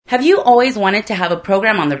Have you always wanted to have a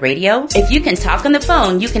program on the radio? If you can talk on the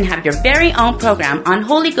phone, you can have your very own program on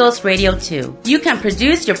Holy Ghost Radio too. You can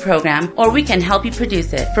produce your program, or we can help you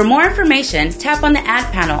produce it. For more information, tap on the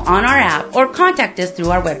ad panel on our app or contact us through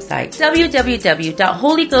our website,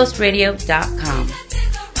 www.holyghostradio.com.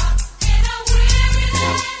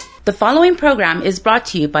 The following program is brought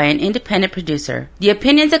to you by an independent producer. The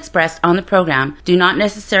opinions expressed on the program do not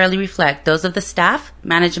necessarily reflect those of the staff,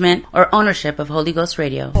 management, or ownership of Holy Ghost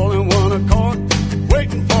Radio. All in one accord,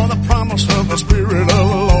 waiting for the promise of the Spirit of the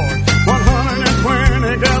Lord.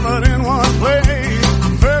 120 gathered in one place,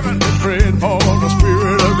 fervently prayed for the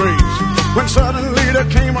Spirit of grace. When suddenly there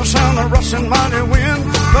came a sound of rushing mighty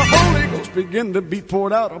wind, the Holy Ghost began to be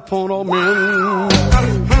poured out upon all men.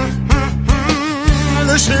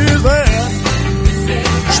 This is that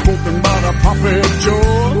spoken by the prophet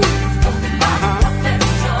Joel.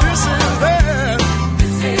 This is that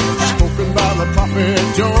spoken by the prophet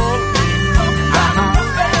Joel.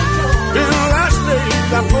 In the last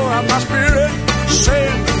days I pour out my Spirit,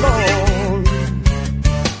 saith the Lord.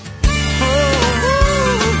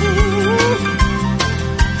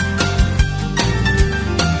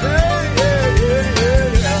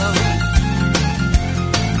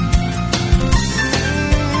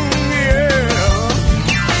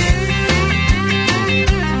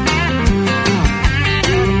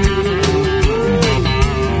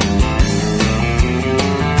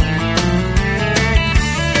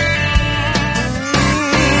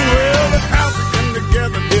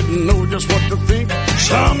 Just what to think.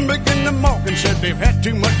 Some begin to mock and said they've had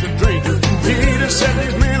too much to drink. Peter said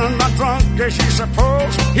these men are not drunk as you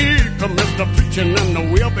suppose. Here commenced the preaching and the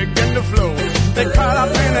wheel began to flow. They cried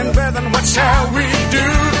out, men and brethren, what shall we do?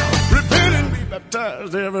 Repent and be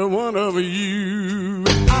baptized, every one of you.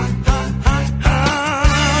 This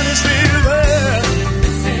is that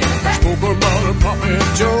spoken by the prophet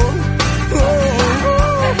Joel.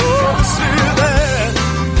 This is that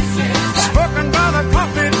spoken by the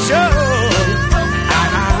prophet Joel.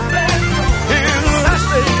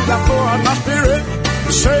 I pour out my Spirit,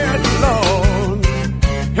 saith the Lord.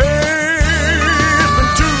 Hey, it's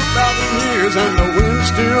been 2,000 years and the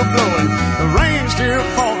wind's still blowing, the rain's still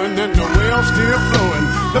falling and the well's still flowing.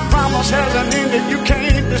 The promise hasn't ended, you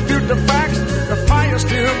can't dispute the facts. The fire's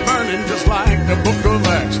still burning just like the book of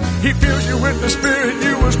Acts. He fills you with the Spirit,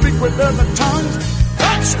 you will speak with other tongues.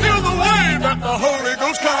 That's still the way that the Holy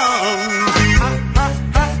Ghost comes.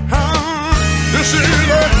 This is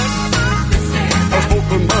it.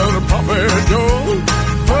 Spoken by the prophet Joel.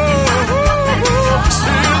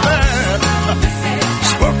 See that?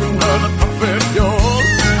 Spoken by the prophet Joel.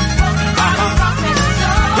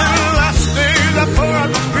 In the last days I pour out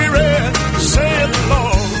the Spirit, saith the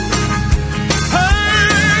Lord.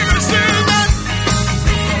 Hey, see that?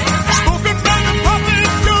 Spoken by the prophet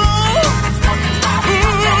Joel.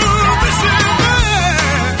 This is that?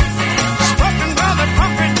 Spoken by the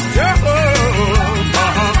prophet Joel.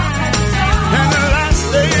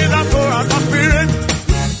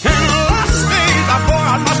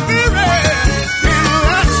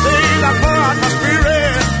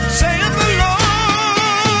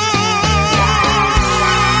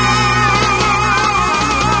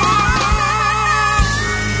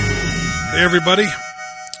 Hey everybody,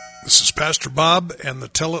 this is Pastor Bob and the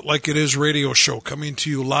Tell It Like It Is radio show coming to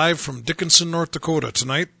you live from Dickenson, North Dakota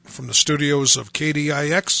tonight from the studios of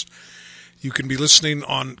KDIX. You can be listening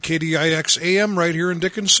on KDIX AM right here in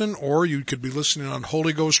Dickinson, or you could be listening on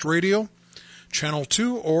Holy Ghost Radio, Channel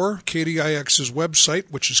 2, or KDIX's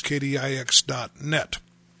website, which is kdix.net.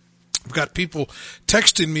 I've got people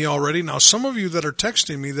texting me already. Now, some of you that are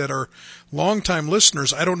texting me that are longtime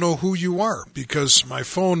listeners, I don't know who you are because my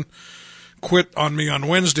phone quit on me on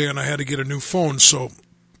Wednesday and I had to get a new phone. So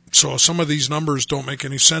some of these numbers don't make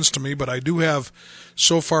any sense to me, but I do have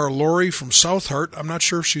so far Lori from South Hart. I'm not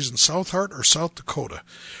sure if she's in South Hart or South Dakota,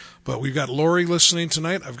 but we've got Lori listening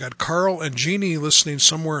tonight. I've got Carl and Jeannie listening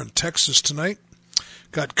somewhere in Texas tonight.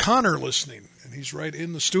 Got Connor listening, and he's right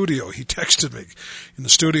in the studio. He texted me. In the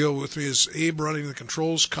studio with me is Abe running the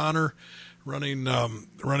controls, Connor running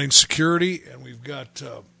security, and we've got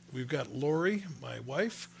Lori, my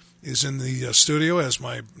wife, is in the studio as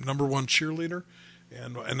my number one cheerleader,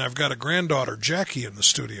 and I've got a granddaughter, Jackie, in the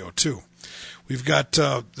studio too. We've got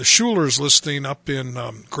the Schulers listening up in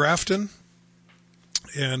Grafton,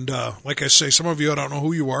 and like I say, some of you, I don't know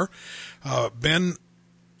who you are. Ben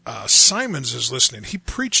Simons is listening. He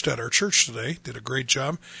preached at our church today, did a great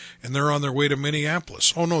job, and they're on their way to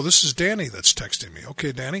Minneapolis. Oh no, this is Danny that's texting me.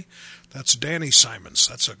 Okay, Danny, that's Danny Simons.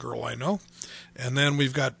 That's a girl I know. And then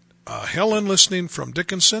we've got Helen listening from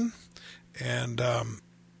Dickinson, and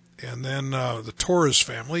And then the Torres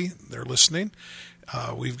family, they're listening.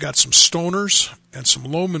 We've got some Stoners and some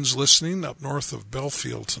Lomans listening up north of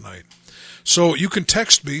Belfield tonight. So you can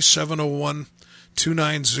text me,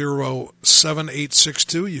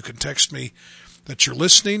 701-290-7862. You can text me that you're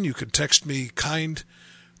listening. You can text me kind,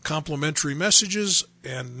 complimentary messages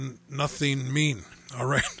and nothing mean. All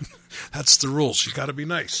right? That's the rules. You got to be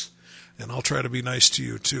nice. And I'll try to be nice to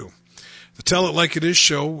you, too. The Tell It Like It Is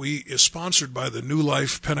show is sponsored by the New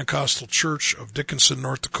Life Pentecostal Church of Dickenson,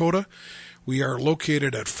 North Dakota. We are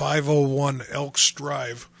located at 501 Elks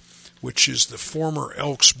Drive, which is the former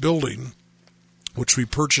Elks building, which we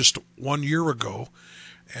purchased 1 year ago.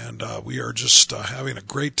 And we are just having a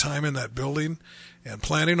great time in that building and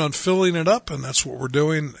planning on filling it up, and that's what we're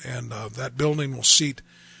doing. And that building will seat,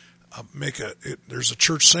 there's a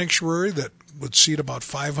church sanctuary that would seat about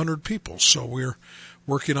 500 people. So we're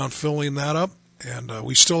working on filling that up, and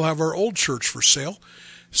we still have our old church for sale.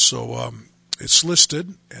 So it's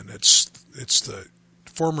listed, and it's the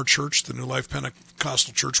former church, the New Life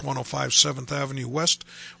Pentecostal Church, 105 7th Avenue West.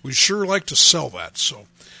 We'd sure like to sell that. So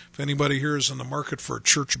if anybody here is in the market for a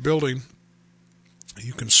church building,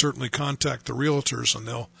 you can certainly contact the realtors, and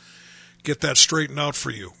they'll get that straightened out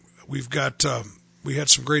for you. We had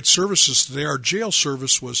some great services today. Our jail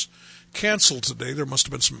service was canceled today. There must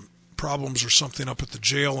have been some problems or something up at the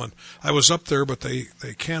jail, and I was up there, but they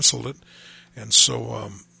canceled it. And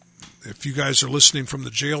so if you guys are listening from the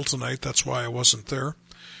jail tonight, that's why I wasn't there.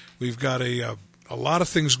 We've got a lot of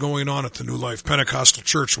things going on at the New Life Pentecostal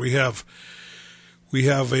Church. We have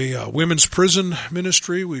a women's prison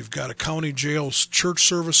ministry. We've got a county jail church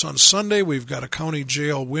service on Sunday. We've got a county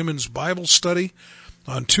jail women's Bible study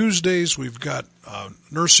on Tuesdays. We've got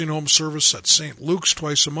nursing home service at St. Luke's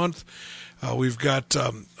twice a month. We've got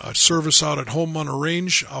a service out at Home on a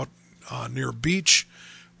Range out near Beach.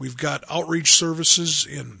 We've got outreach services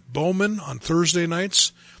in Bowman on Thursday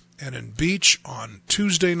nights and in Beach on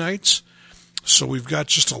Tuesday nights. So we've got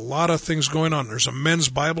just a lot of things going on. There's a men's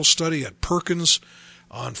Bible study at Perkins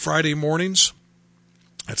on Friday mornings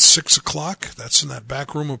at 6 o'clock. That's in that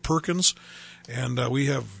back room of Perkins. And we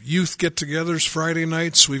have youth get-togethers Friday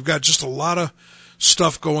nights. We've got just a lot of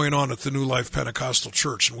stuff going on at the New Life Pentecostal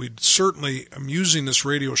Church. And we certainly am using this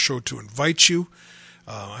radio show to invite you.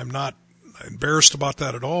 I'm not embarrassed about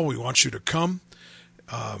that at all. We want you to come.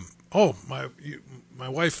 My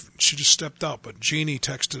wife, she just stepped out, but Jeannie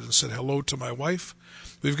texted and said hello to my wife.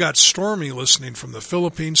 We've got Stormy listening from the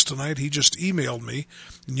Philippines tonight. He just emailed me,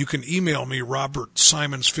 and you can email me,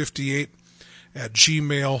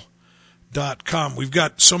 robertsimons58@gmail.com. We've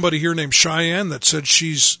got somebody here named Cheyenne that said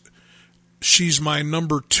she's my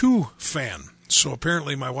number 2 fan. So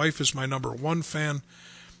apparently my wife is my number 1 fan,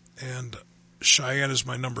 and Cheyenne is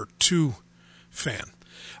my number 2 fan.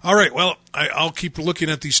 All right, well, I'll keep looking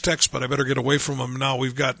at these texts, but I better get away from them now.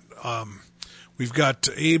 We've got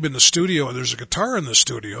Abe in the studio. There's a guitar in the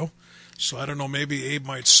studio, so I don't know. Maybe Abe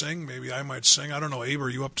might sing. Maybe I might sing. I don't know. Abe, are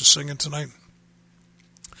you up to singing tonight?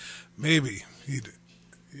 Maybe.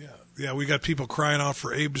 Yeah, we got people crying out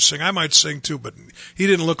for Abe to sing. I might sing too, but he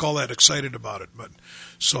didn't look all that excited about it.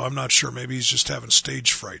 So I'm not sure. Maybe he's just having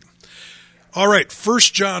stage fright. All right,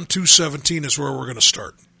 1 John 2:17 is where we're going to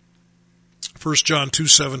start. 1 John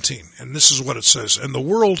 2:17, and this is what it says: "And the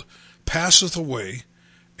world passeth away,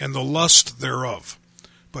 and the lust thereof.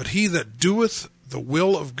 But he that doeth the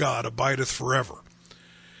will of God abideth forever."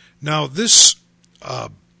 Now, this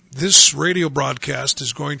radio broadcast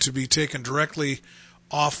is going to be taken directly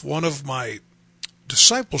off one of my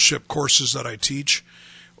discipleship courses that I teach.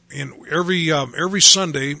 In every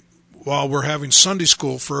Sunday, while we're having Sunday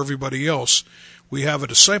school for everybody else, we have a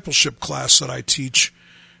discipleship class that I teach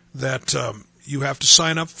that you have to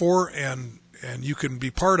sign up for, and you can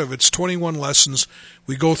be part of. It's 21 lessons.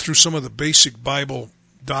 We go through some of the basic Bible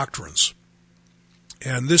doctrines.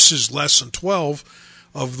 And this is lesson 12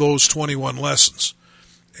 of those 21 lessons.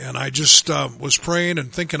 And I just was praying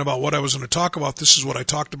and thinking about what I was going to talk about. This is what I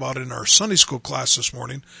talked about in our Sunday school class this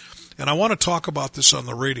morning. And I want to talk about this on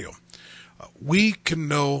the radio. We can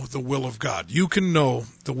know the will of God. You can know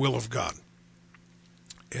the will of God.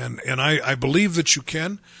 And I believe that you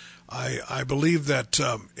can. I believe that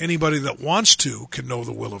anybody that wants to can know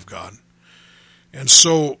the will of God. And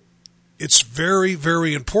so it's very,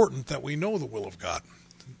 very important that we know the will of God.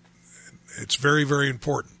 It's very, very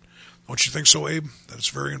important. Don't you think so, Abe? That it's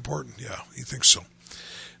very important? Yeah, he thinks so.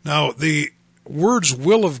 Now, the words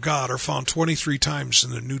will of God are found 23 times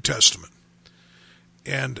in the New Testament.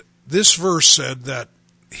 And this verse said that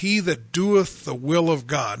he that doeth the will of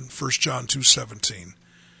God, 1 John 2:17,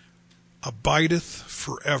 abideth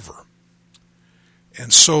forever.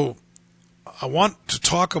 And so I want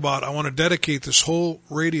to dedicate this whole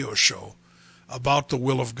radio show about the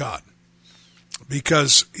will of God.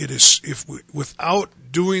 Because without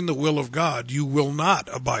doing the will of God, you will not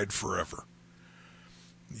abide forever.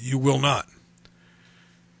 You will not.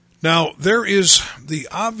 Now, there is the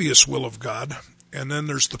obvious will of God, and then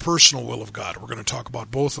there's the personal will of God. We're going to talk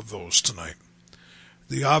about both of those tonight.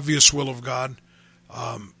 The obvious will of God,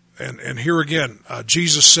 and here again,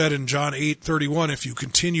 Jesus said in John 8:31, if you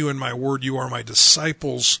continue in my word, you are my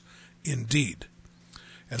disciples indeed.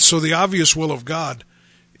 And so the obvious will of God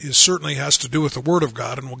certainly has to do with the Word of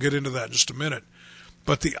God, and we'll get into that in just a minute.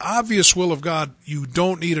 But the obvious will of God, you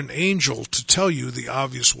don't need an angel to tell you the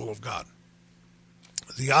obvious will of God.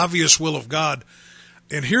 The obvious will of God,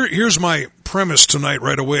 and here's my premise tonight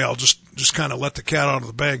right away. I'll just kind of let the cat out of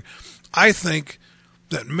the bag. I think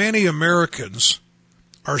that many Americans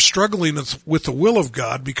are struggling with the will of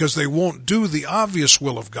God because they won't do the obvious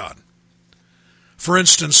will of God. For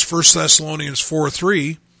instance, 1 Thessalonians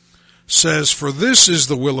 4:3 says, for this is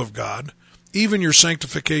the will of God, even your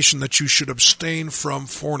sanctification, that you should abstain from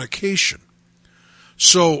fornication.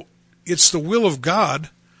 So it's the will of God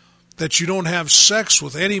that you don't have sex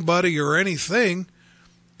with anybody or anything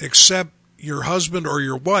except your husband or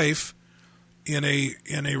your wife in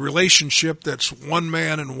a relationship that's one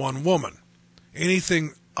man and one woman.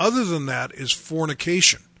 Anything other than that is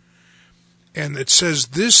fornication. And it says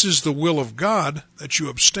this is the will of God, that you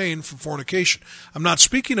abstain from fornication. I'm not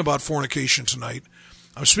speaking about fornication tonight.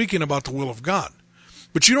 I'm speaking about the will of God.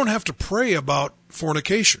 But you don't have to pray about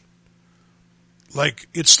fornication. Like,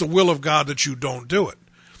 it's the will of God that you don't do it.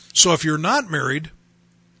 So if you're not married,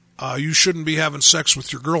 you shouldn't be having sex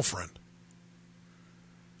with your girlfriend.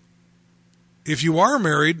 If you are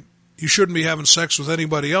married, you shouldn't be having sex with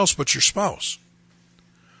anybody else but your spouse.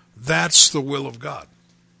 That's the will of God.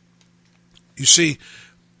 You see,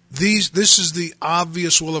 this is the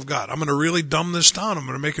obvious will of God. I'm going to really dumb this down. I'm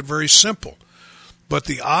going to make it very simple. But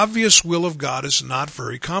the obvious will of God is not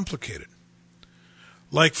very complicated.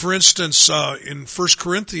 Like, for instance, in 1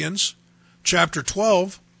 Corinthians chapter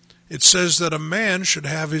 12, it says that a man should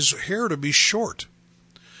have his hair to be short,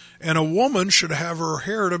 and a woman should have her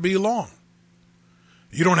hair to be long.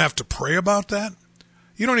 You don't have to pray about that.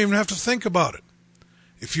 You don't even have to think about it.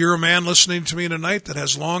 If you're a man listening to me tonight that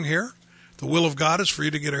has long hair, the will of God is for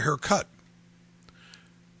you to get a haircut.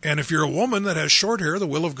 And if you're a woman that has short hair, the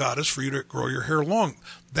will of God is for you to grow your hair long.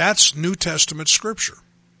 That's New Testament scripture.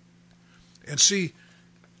 And see,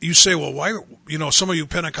 you say, well, why, some of you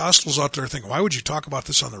Pentecostals out there think, why would you talk about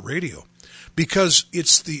this on the radio? Because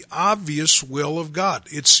it's the obvious will of God.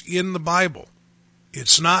 It's in the Bible.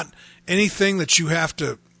 It's not anything that you have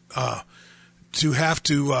to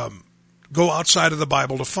go outside of the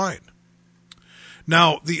Bible to find.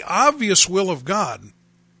 Now, the obvious will of God,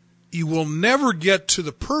 you will never get to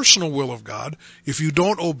the personal will of God if you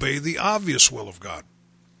don't obey the obvious will of God.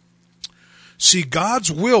 See,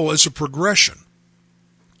 God's will is a progression.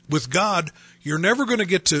 With God, you're never going to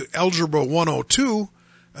get to Algebra 102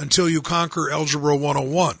 until you conquer Algebra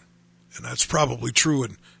 101. And that's probably true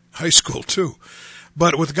in high school too.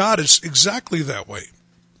 But with God, it's exactly that way.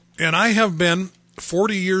 And I have been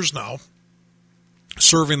 40 years now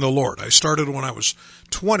serving the Lord. I started when I was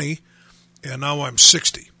 20, and now I'm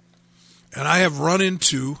 60. And I have run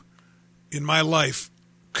into, in my life,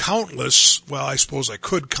 countless, well, I suppose I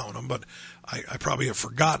could count them, but I probably have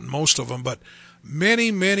forgotten most of them, but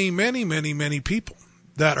many, many, many, many, many people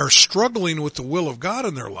that are struggling with the will of God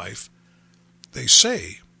in their life, they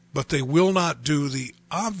say, but they will not do the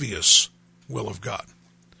obvious will of God.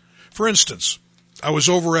 For instance, I was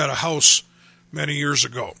over at a house many years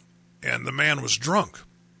ago, and the man was drunk.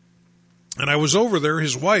 And I was over there,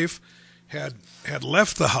 his wife had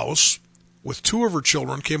left the house with two of her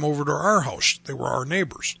children, came over to our house. They were our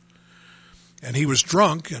neighbors. And he was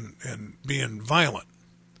drunk and being violent.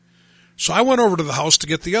 So I went over to the house to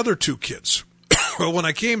get the other two kids. Well, when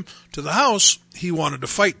I came to the house, he wanted to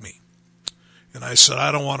fight me. And I said,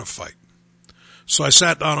 I don't want to fight. So I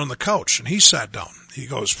sat down on the couch, and he sat down. He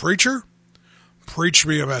goes, preacher, preach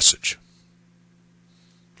me a message.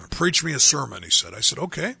 Or preach me a sermon, he said. I said,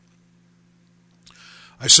 okay.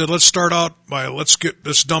 I said, let's start out by, let's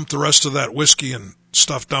dump the rest of that whiskey and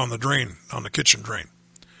stuff down the drain, on the kitchen drain.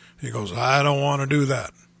 He goes, I don't want to do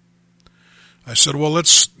that. I said, well,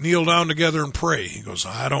 let's kneel down together and pray. He goes,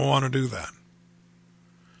 I don't want to do that.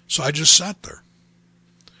 So I just sat there.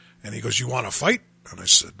 And he goes, you want to fight? And I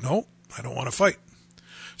said, no, I don't want to fight.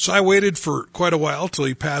 So I waited for quite a while till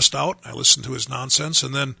he passed out. I listened to his nonsense,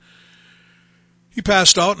 and then he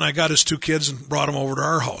passed out, and I got his two kids and brought them over to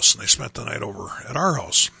our house, and they spent the night over at our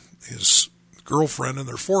house, his girlfriend and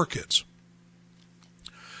their 4 kids.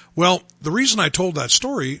 Well, the reason I told that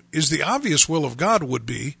story is the obvious will of God would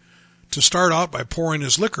be to start out by pouring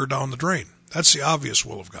his liquor down the drain. That's the obvious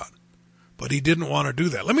will of God. But he didn't want to do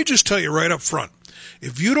that. Let me just tell you right up front,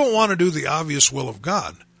 if you don't want to do the obvious will of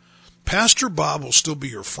God, Pastor Bob will still be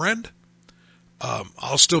your friend.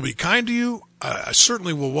 I'll still be kind to you. I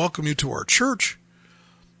certainly will welcome you to our church.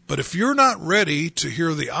 But if you're not ready to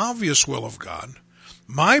hear the obvious will of God,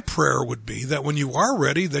 my prayer would be that when you are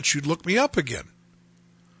ready, that you'd look me up again.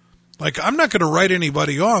 Like, I'm not going to write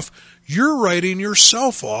anybody off. You're writing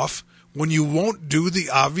yourself off when you won't do the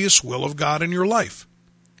obvious will of God in your life.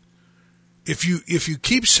 If you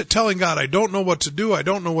keep telling God, I don't know what to do, I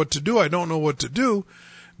don't know what to do, I don't know what to do,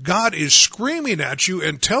 God is screaming at you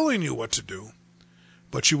and telling you what to do,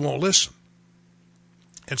 but you won't listen.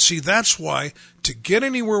 And see, that's why to get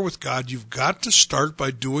anywhere with God, you've got to start by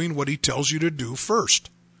doing what he tells you to do first.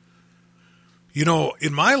 You know,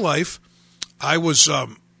 in my life, I was a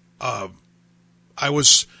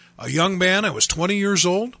young man. I was 20 years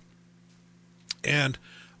old, and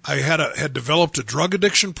I had developed a drug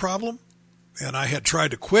addiction problem, and I had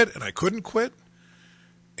tried to quit, and I couldn't quit.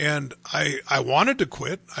 And I wanted to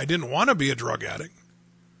quit. I didn't want to be a drug addict.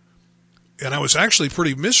 And I was actually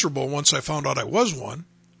pretty miserable once I found out I was one.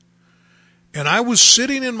 And I was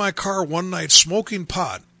sitting in my car one night smoking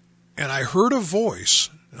pot, and I heard a voice.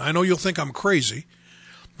 And I know you'll think I'm crazy,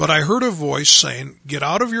 but I heard a voice saying, get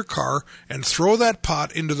out of your car and throw that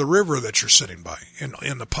pot into the river that you're sitting by,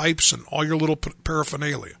 and the pipes and all your little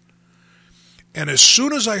paraphernalia. And as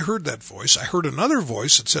soon as I heard that voice, I heard another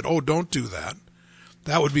voice that said, oh, don't do that.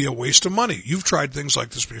 That would be a waste of money. You've tried things like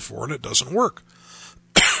this before, and it doesn't work.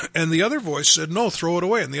 And the other voice said, no, throw it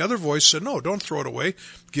away. And the other voice said, no, don't throw it away.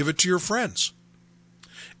 Give it to your friends.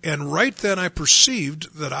 And right then I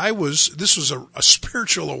perceived that this was a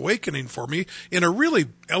spiritual awakening for me in a really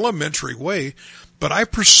elementary way, but I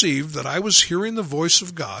perceived that I was hearing the voice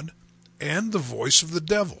of God and the voice of the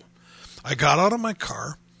devil. I got out of my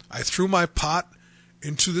car, I threw my pot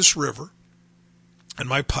into this river and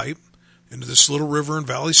my pipe into this little river in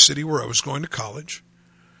Valley City where I was going to college.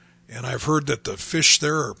 And I've heard that the fish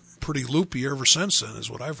there are pretty loopy ever since then, is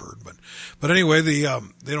what I've heard. But anyway, they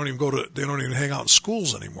don't even hang out in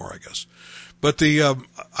schools anymore, I guess. But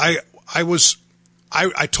I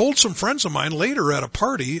told some friends of mine later at a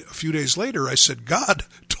party, a few days later, I said, God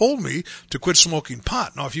told me to quit smoking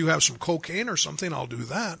pot. Now, if you have some cocaine or something, I'll do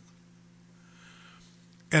that.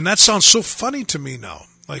 And that sounds so funny to me now.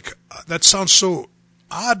 Like, that sounds so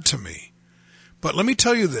odd to me. But let me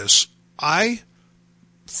tell you this, I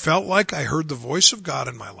felt like I heard the voice of God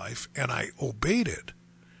in my life, and I obeyed it.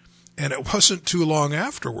 And it wasn't too long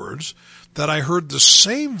afterwards that I heard the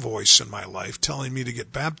same voice in my life telling me to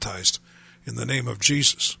get baptized in the name of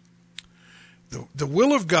Jesus. The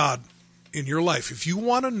will of God in your life, if you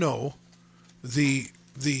want to know the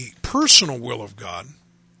personal will of God,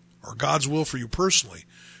 or God's will for you personally,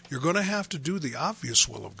 you're going to have to do the obvious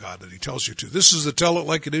will of God that he tells you to. This is the Tell It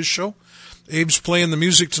Like It Is show. Abe's playing the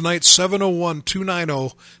music tonight,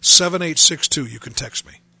 701-290-7862. You can text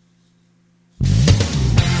me.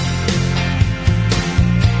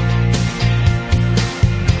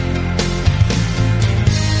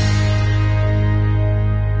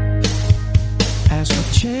 As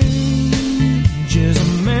what changes a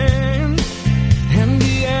man, and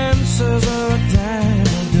the answers are a dime a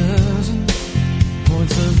dozen.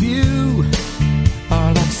 Points of view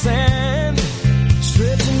are like sand,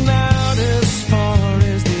 stretching out as far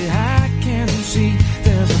as the eye can see.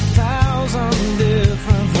 There's 1,000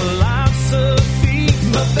 different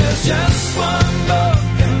philosophies, but there's just one book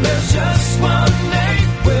and there's just one name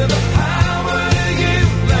with the power to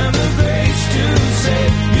heal and the grace to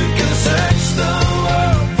save. You can search the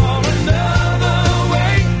world for another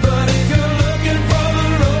way, but if you're looking for the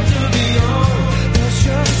road to be on, there's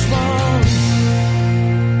just one.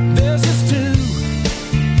 There's just too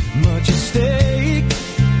much at stake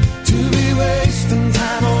to be wasting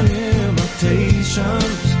time on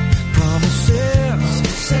imitations,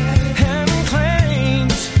 promises, and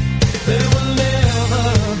claims. They will never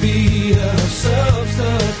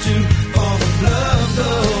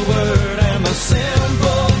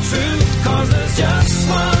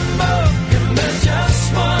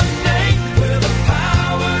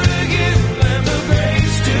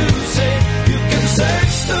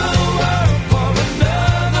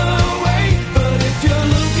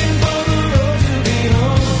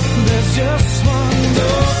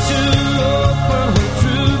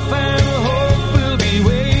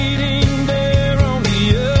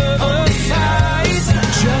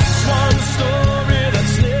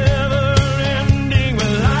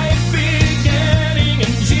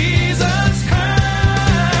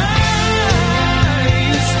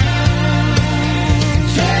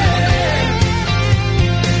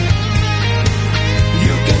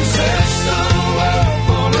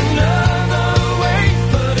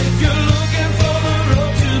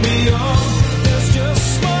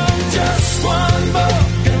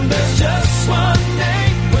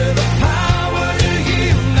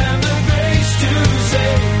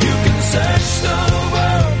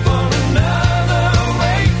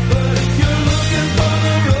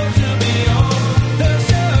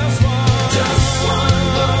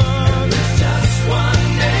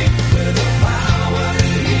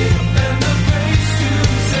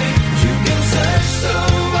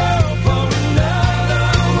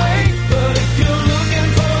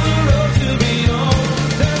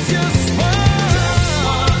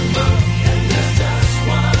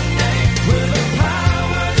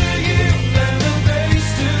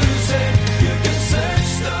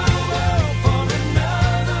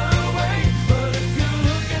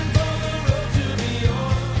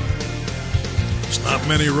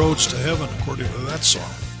many roads to heaven, according to that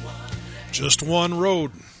song. Just one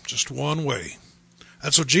road, just one way.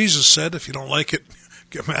 That's what Jesus said. If you don't like it,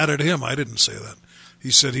 get mad at him. I didn't say that.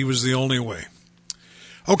 He said he was the only way.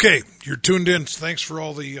 Okay, you're tuned in. Thanks for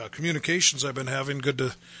all the communications I've been having. Good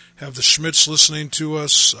to have the Schmidts listening to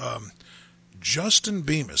us. Justin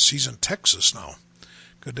Bemis, he's in Texas now.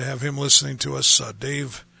 Good to have him listening to us.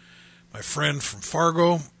 Dave, my friend from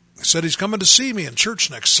Fargo, said he's coming to see me in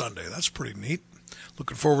church next Sunday. That's pretty neat.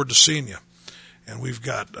 Looking forward to seeing you. And we've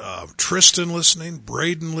got Tristan listening,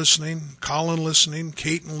 Braden listening, Colin listening,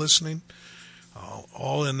 Caton listening,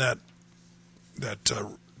 all in that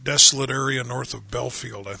desolate area north of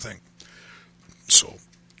Belfield, I think. So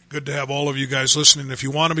good to have all of you guys listening. If you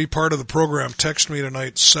want to be part of the program, text me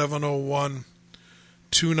tonight,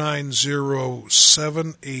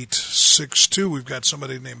 701-290-7862. We've got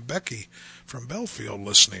somebody named Becky from Belfield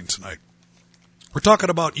listening tonight. We're talking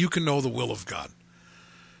about you can know the will of God.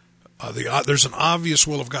 There's an obvious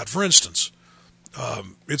will of God. For instance,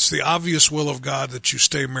 it's the obvious will of God that you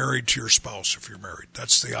stay married to your spouse if you're married.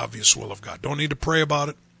 That's the obvious will of God. Don't need to pray about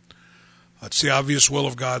it. It's the obvious will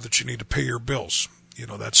of God that you need to pay your bills. You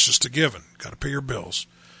know, that's just a given. Got to pay your bills.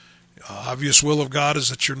 Obvious will of God is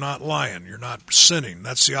that you're not lying. You're not sinning.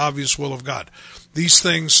 That's the obvious will of God. These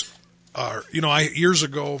things are, years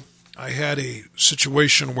ago, I had a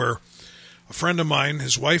situation where a friend of mine,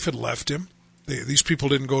 his wife had left him. These people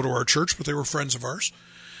didn't go to our church, but they were friends of ours.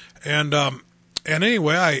 And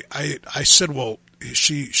anyway, I said, well,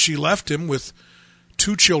 she left him with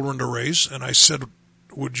 2 children to raise. And I said,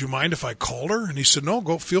 would you mind if I called her? And he said, no,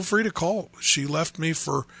 go, feel free to call. She left me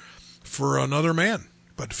for another man,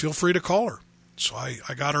 but feel free to call her. So I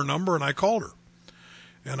got her number and I called her.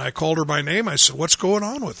 And I called her by name. I said, what's going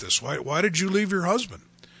on with this? Why did you leave your husband?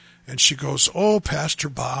 And she goes, oh, Pastor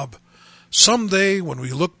Bob, someday when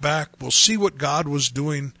we look back, we'll see what God was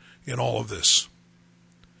doing in all of this.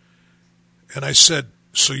 And I said,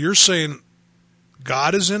 so you're saying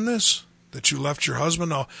God is in this? That you left your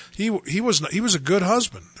husband? No, he was a good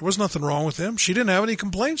husband. There was nothing wrong with him. She didn't have any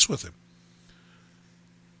complaints with him.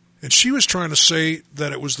 And she was trying to say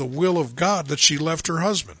that it was the will of God that she left her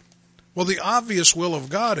husband. Well, the obvious will of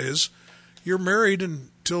God is you're married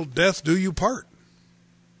until death do you part.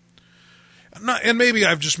 And maybe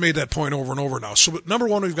I've just made that point over and over now. So, number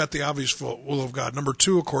one, we've got the obvious will of God. Number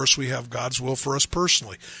two, of course, we have God's will for us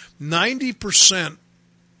personally. 90%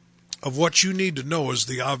 of what you need to know is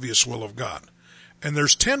the obvious will of God. And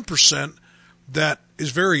there's 10% that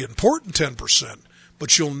is very important 10%,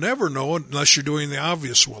 but you'll never know unless you're doing the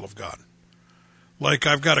obvious will of God. Like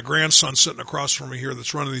I've got a grandson sitting across from me here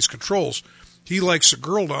that's running these controls. He likes a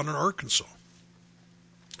girl down in Arkansas.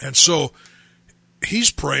 And so he's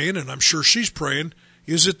praying, and I'm sure she's praying,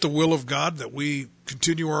 is it the will of God that we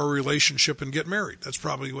continue our relationship and get married? That's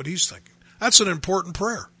probably what he's thinking. That's an important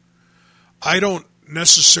prayer. I don't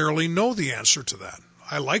necessarily know the answer to that.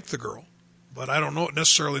 I like the girl, but I don't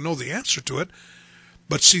necessarily know the answer to it.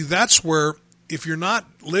 But see, that's where if you're not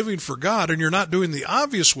living for God and you're not doing the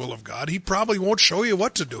obvious will of God, he probably won't show you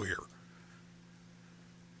what to do here.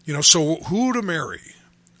 So who to marry,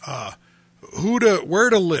 where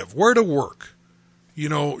to live, where to work.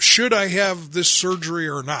 Should I have this surgery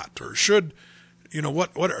or not? Or should I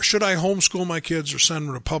homeschool my kids or send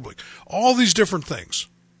them to public? All these different things.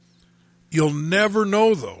 You'll never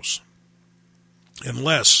know those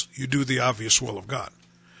unless you do the obvious will of God.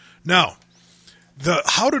 Now,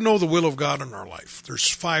 how to know the will of God in our life. There's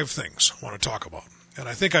 5 things I want to talk about, and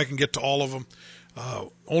I think I can get to all of them.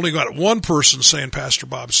 Only got one person saying, Pastor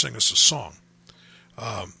Bob, sing us a song.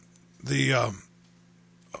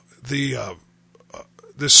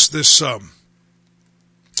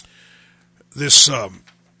 This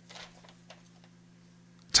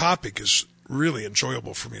topic is really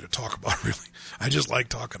enjoyable for me to talk about, really. I just like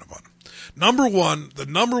talking about it. The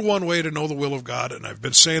number one way to know the will of God, and I've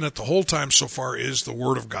been saying it the whole time so far, is the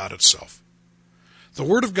Word of God itself. The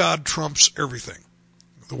Word of God trumps everything.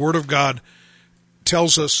 The Word of God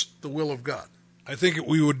tells us the will of God. I think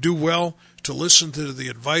we would do well to listen to the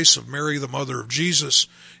advice of Mary, the mother of Jesus,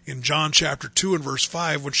 in John chapter 2 and verse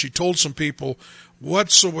 5, when she told some people,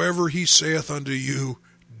 whatsoever he saith unto you,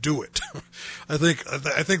 do it. I think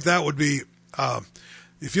that would be,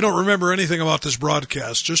 if you don't remember anything about this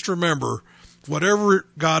broadcast, just remember, whatever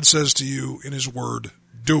God says to you in his word,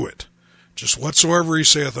 do it. Just whatsoever he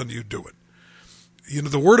saith unto you, do it.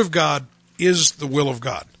 The word of God is the will of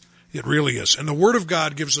God. It really is. And the Word of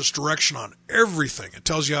God gives us direction on everything. It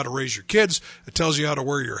tells you how to raise your kids. It tells you how to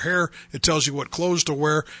wear your hair. It tells you what clothes to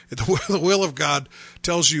wear. The will of God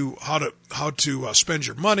tells you how to spend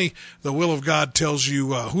your money. The will of God tells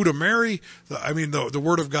you who to marry. The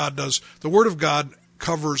Word of God does. The Word of God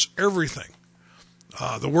covers everything.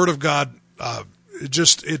 The Word of God, and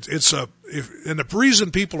the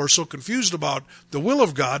reason people are so confused about the will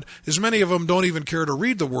of God is many of them don't even care to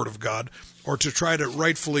read the Word of God or to try to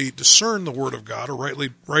rightfully discern the Word of God or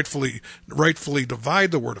rightfully divide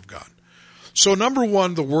the Word of God. So number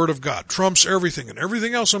one, the Word of God trumps everything. And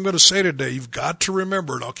everything else I'm going to say today, you've got to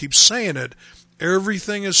remember, and I'll keep saying it,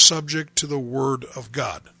 everything is subject to the Word of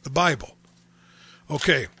God, the Bible.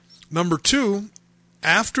 Okay, number two,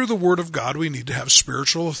 after the Word of God, we need to have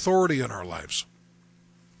spiritual authority in our lives.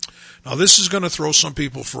 Now, this is going to throw some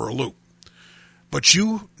people for a loop, but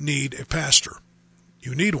you need a pastor.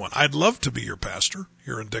 You need one. I'd love to be your pastor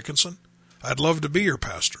here in Dickinson. I'd love to be your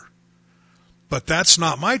pastor. But that's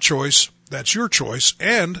not my choice. That's your choice.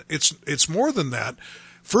 And it's more than that.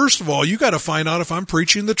 First of all, you got to find out if I'm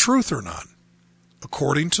preaching the truth or not,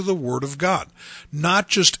 according to the Word of God. Not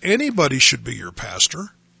just anybody should be your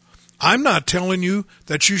pastor. I'm not telling you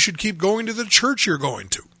that you should keep going to the church you're going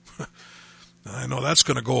to. I know that's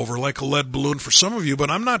going to go over like a lead balloon for some of you,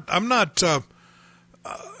 but I'm not,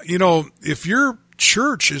 if your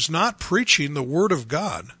church is not preaching the Word of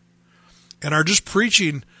God and are just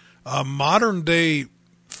preaching modern day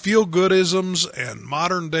feel-goodisms and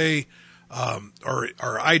modern day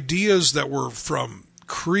or ideas that were from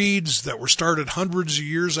creeds that were started hundreds of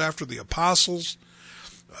years after the apostles,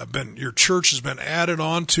 your church has been added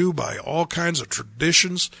on to by all kinds of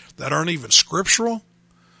traditions that aren't even scriptural.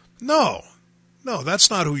 No, that's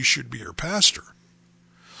not who you should be your pastor.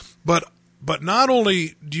 But not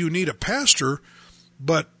only do you need a pastor,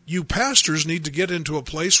 but you pastors need to get into a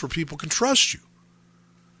place where people can trust you.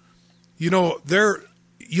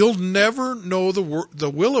 You'll never know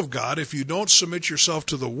the will of God if you don't submit yourself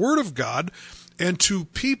to the Word of God and to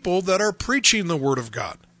people that are preaching the Word of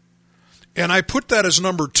God. And I put that as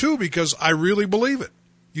number two because I really believe it.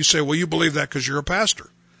 You say, well, you believe that because you're a pastor.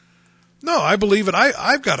 No, I believe it.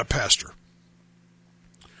 I've got a pastor.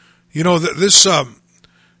 It's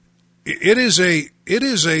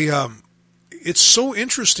so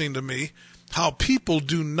interesting to me how people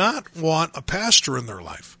do not want a pastor in their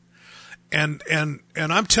life. And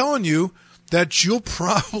I'm telling you that you'll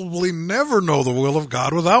probably never know the will of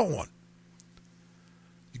God without one.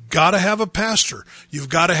 You've got to have a pastor. You've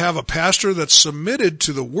got to have a pastor that's submitted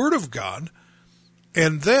to the Word of God.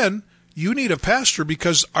 And then you need a pastor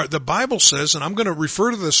because the Bible says, and I'm going to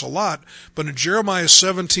refer to this a lot, but in Jeremiah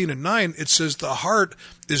 17:9, it says the heart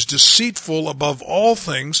is deceitful above all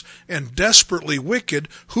things and desperately wicked.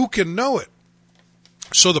 Who can know it?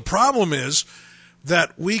 So the problem is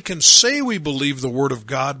that we can say we believe the Word of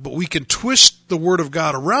God, but we can twist the Word of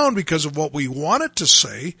God around because of what we want it to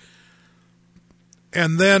say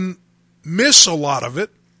and then miss a lot of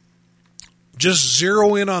it, just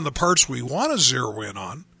zero in on the parts we want to zero in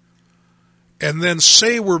on, and then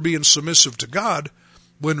say we're being submissive to God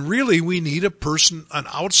when really we need an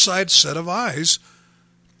outside set of eyes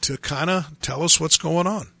to kind of tell us what's going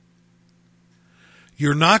on.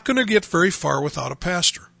 You're not going to get very far without a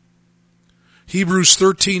pastor. Hebrews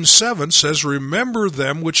 13:7 says, remember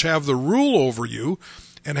them which have the rule over you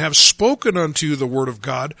and have spoken unto you the word of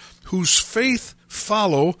God, whose faith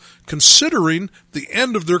follow, considering the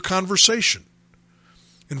end of their conversation.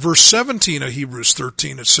 In verse 17 of Hebrews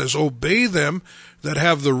 13, it says, obey them that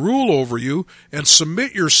have the rule over you, and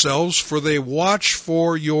submit yourselves, for they watch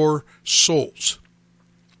for your souls,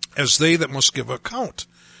 as they that must give account,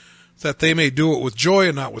 that they may do it with joy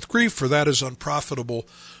and not with grief, for that is unprofitable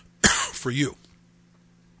for you.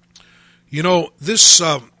 You know, this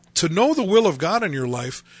to know the will of God in your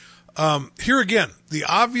life, here again, the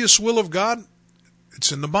obvious will of God,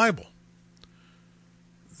 it's in the Bible.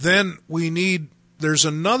 Then there's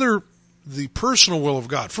the personal will of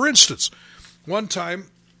God. For instance, one time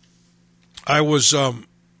I was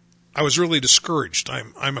really discouraged.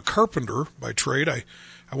 I'm a carpenter by trade. I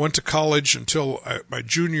went to college until my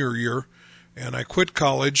junior year, and I quit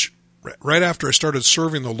college right after I started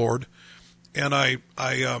serving the Lord, and I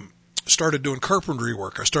started doing carpentry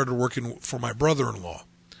work. I started working for my brother-in-law,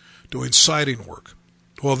 doing siding work.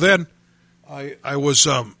 Well, then I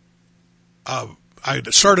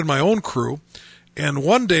started my own crew, and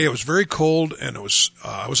one day it was very cold, and I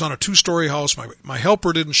was on a 2-story house. My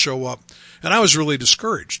helper didn't show up, and I was really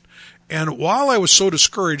discouraged. And while I was so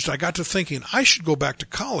discouraged, I got to thinking I should go back to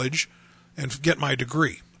college and get my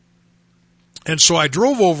degree. And so I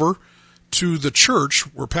drove over to the church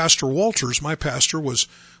where Pastor Walters, my pastor, was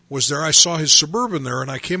there. I saw his Suburban there,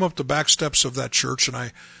 and I came up the back steps of that church, and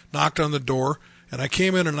I knocked on the door, and I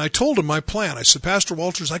came in, and I told him my plan. I said, Pastor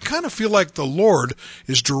Walters, I kind of feel like the Lord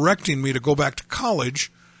is directing me to go back to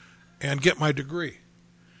college and get my degree.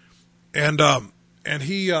 And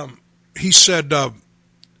he said,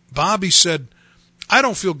 Bob, he said, I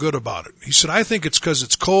don't feel good about it. He said, I think it's because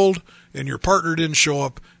it's cold and your partner didn't show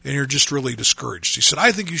up and you're just really discouraged. He said,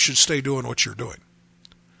 I think you should stay doing what you're doing.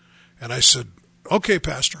 And I said, okay,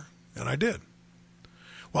 Pastor. And I did.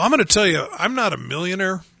 Well, I'm going to tell you, I'm not a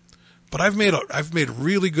millionaire, but I've made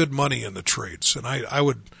really good money in the trades. And I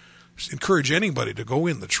would encourage anybody to go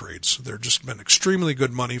in the trades. They're just been extremely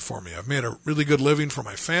good money for me. I've made a really good living for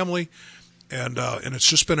my family, and it's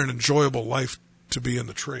just been an enjoyable life to be in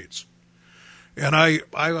the trades. And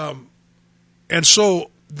and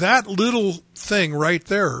so that little thing right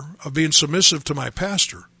there of being submissive to my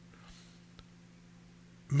pastor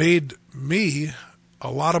made me a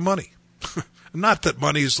lot of money. Not that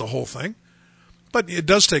money is the whole thing, but it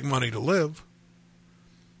does take money to live.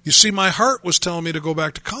 You see, my heart was telling me to go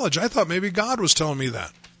back to college. I thought maybe God was telling me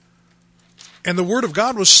that. And the Word of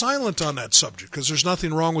God was silent on that subject because there's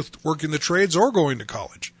nothing wrong with working the trades or going to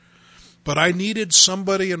college. But I needed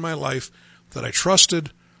somebody in my life that I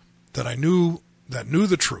trusted, that I knew, that knew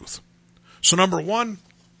the truth. So number one,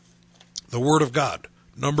 the Word of God.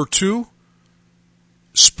 Number two,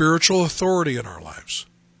 spiritual authority in our lives.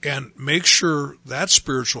 And make sure that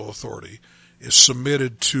spiritual authority is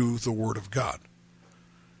submitted to the Word of God.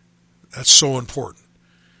 That's so important.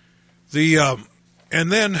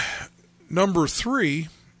 And then number three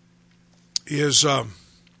is, I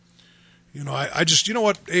just, you know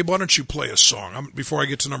what, Abe, why don't you play a song before I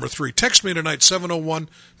get to number three? Text me tonight,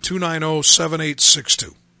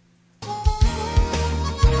 701-290-7862.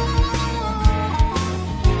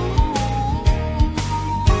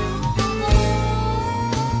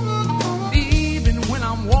 Even when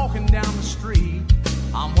I'm walking down the street,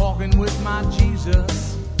 I'm walking with my Jesus.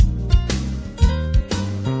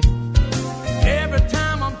 Every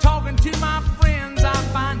time I'm talking to my friends, I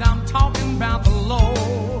find I'm talking about the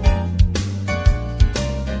Lord.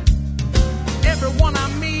 Everyone I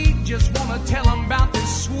meet just want to tell them about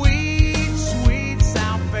this sweet, sweet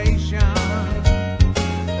salvation.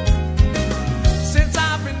 Since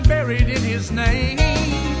I've been buried in His name,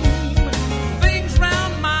 things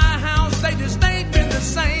round my house, they just ain't been the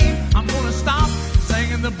same. I'm going to stop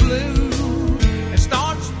singing the blues and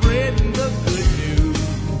start spreading the good news.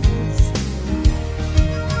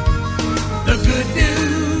 The good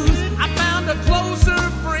news, I found a closer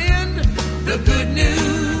friend. The good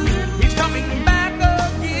news, He's coming back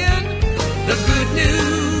again. The good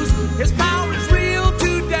news, His power is real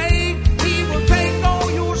today. He will take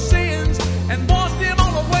all your sins and wash them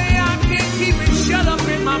all away. I can't keep it shut up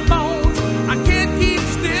in my bones. I can't keep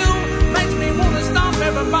still. Makes me want to stop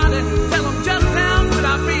everybody. Tell them just how good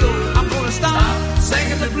I feel. I'm going to stop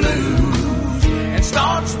singing the blues and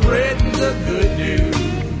start spreading the good news.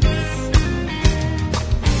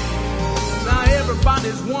 Now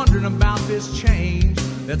everybody's wondering about this change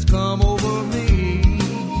that's come over me.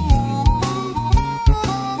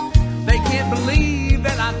 They can't believe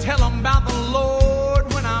that I tell them about the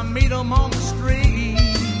Lord when I meet them on the street.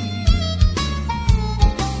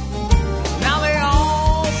 Now they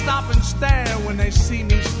all stop and stare when they see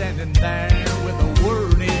me standing there with a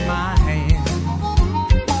word in my hand.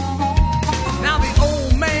 Now the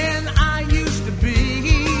old man I used to be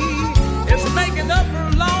is making up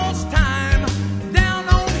for lost time. Down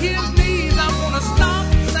on his knees, I want to stop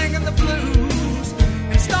singing the blues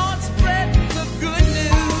and start spreading the good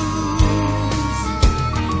news.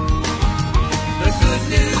 The good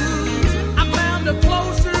news, I found a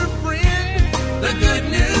closer friend. The good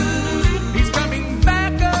news, He's coming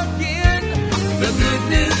back again. The good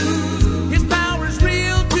news, His power is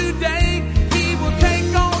real today. He will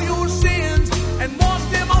take all your sins and wash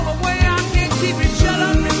them all away. I can't keep it shut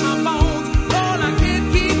up in my bones. Lord, I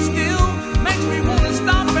can't keep still. Makes me want to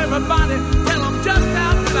stop everybody. Tell them just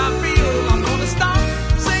how good I feel. I'm going to stop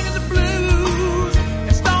singing the blues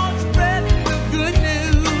and start spreading the good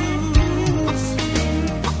news.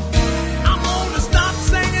 I'm going to stop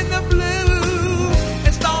singing the blues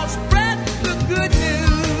and start spreading the good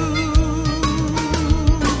news.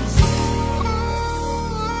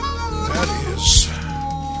 That is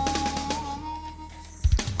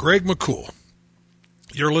Greg McCool.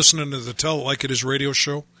 You're listening to the Tell It Like It Is radio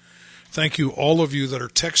show. Thank you, all of you that are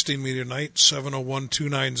texting me tonight,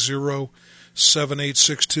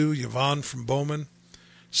 701-290-7862. Yvonne from Bowman,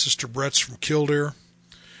 Sister Brett's from Kildare.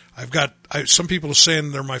 Some people are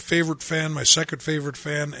saying they're my favorite fan, my second favorite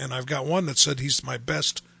fan, and I've got one that said he's my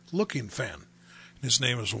best looking fan. His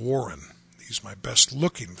name is Warren. He's my best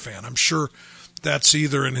looking fan. I'm sure that's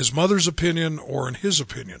either in his mother's opinion or in his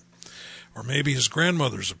opinion, or maybe his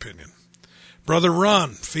grandmother's opinion. Brother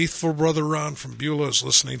Ron, faithful Brother Ron from Beulah is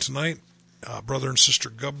listening tonight. Brother and Sister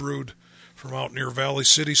Gubrud from out near Valley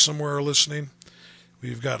City somewhere are listening.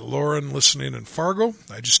 We've got Lauren listening in Fargo.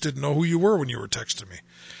 I just didn't know who you were when you were texting me,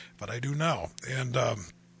 but I do now.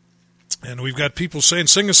 And we've got people saying,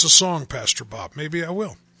 "Sing us a song, Pastor Bob." Maybe I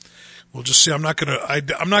will. We'll just see. I'm not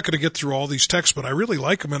gonna get through all these texts, but I really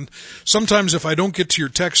like them. And sometimes if I don't get to your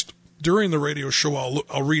text during the radio show,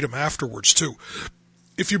 I'll read them afterwards too.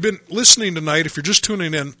 If you've been listening tonight, if you're just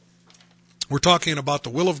tuning in, we're talking about the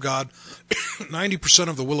will of God. 90%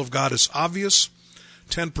 of the will of God is obvious.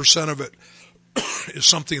 10% of it is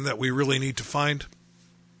something that we really need to find.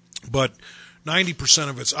 But 90%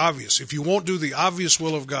 of it's obvious. If you won't do the obvious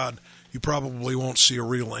will of God, you probably won't see a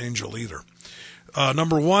real angel either.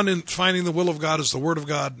 Number one in finding the will of God is the Word of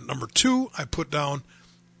God. Number two, I put down,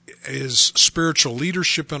 is spiritual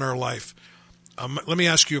leadership in our life. Let me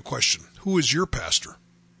ask you a question. Who is your pastor?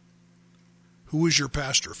 Who is your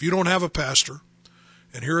pastor? If you don't have a pastor,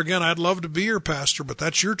 and here again, I'd love to be your pastor, but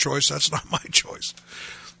that's your choice. That's not my choice.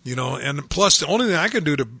 And plus the only thing I can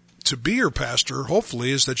do to be your pastor,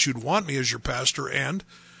 hopefully, is that you'd want me as your pastor and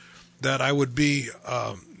that I would be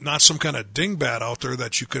not some kind of dingbat out there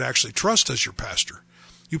that you could actually trust as your pastor.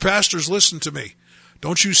 You pastors, listen to me.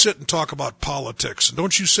 Don't you sit and talk about politics, and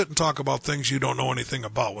don't you sit and talk about things you don't know anything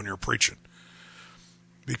about when you're preaching.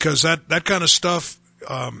 Because that kind of stuff,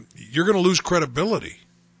 you're going to lose credibility.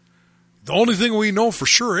 The only thing we know for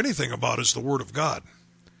sure anything about is the Word of God.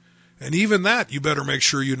 And even that, you better make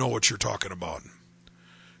sure you know what you're talking about.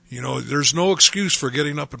 There's no excuse for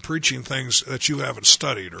getting up and preaching things that you haven't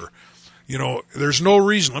studied, or, there's no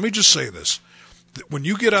reason. Let me just say this. When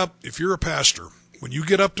you get up, if you're a pastor, when you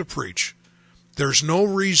get up to preach, there's no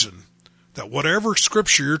reason that whatever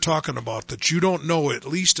scripture you're talking about, that you don't know at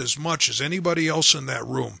least as much as anybody else in that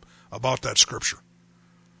room about that scripture.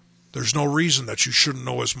 There's no reason that you shouldn't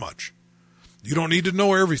know as much. You don't need to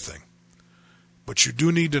know everything, but you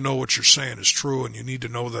do need to know what you're saying is true, and you need to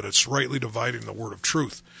know that it's rightly dividing the word of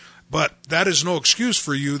truth. But that is no excuse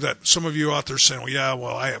for you that some of you out there saying,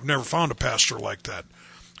 well, I have never found a pastor like that.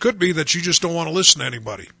 Could be that you just don't want to listen to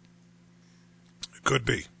anybody. It could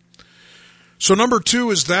be. So number two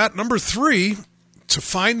is that. Number three, to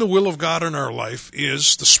find the will of God in our life,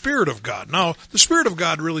 is the Spirit of God. Now, the Spirit of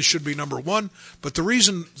God really should be number one, but the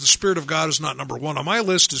reason the Spirit of God is not number one on my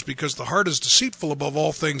list is because the heart is deceitful above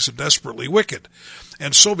all things and desperately wicked.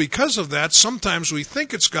 And so because of that, sometimes we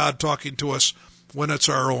think it's God talking to us when it's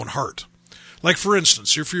our own heart. Like, for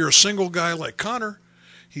instance, if you're a single guy like Connor,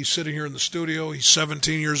 he's sitting here in the studio, he's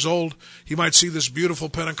 17 years old, he might see this beautiful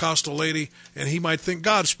Pentecostal lady, and he might think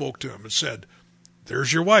God spoke to him and said,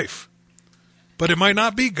 "There's your wife." But it might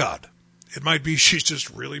not be God. It might be she's just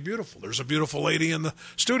really beautiful. There's a beautiful lady in the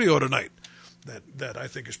studio tonight that I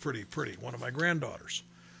think is pretty, one of my granddaughters.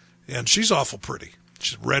 And she's awful pretty.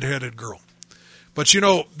 She's a redheaded girl. But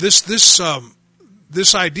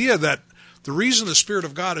this idea that the reason the Spirit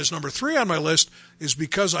of God is number three on my list is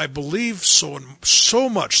because I believe so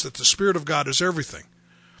much that the Spirit of God is everything.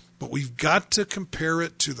 But we've got to compare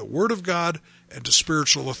it to the Word of God and to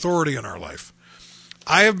spiritual authority in our life.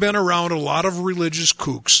 I have been around a lot of religious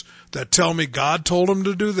kooks that tell me God told them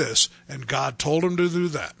to do this and God told them to do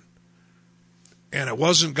that. And it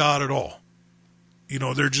wasn't God at all.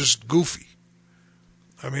 They're just goofy.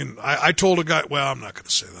 I mean, I told a guy, well, I'm not going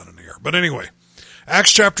to say that in the air. But anyway,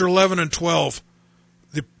 Acts chapter 11 and 12,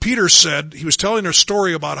 Peter said, he was telling a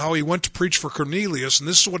story about how he went to preach for Cornelius, and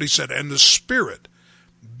this is what he said, "And the Spirit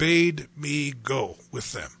bade me go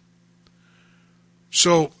with them."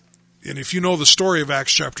 So, and if you know the story of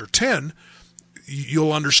Acts chapter 10,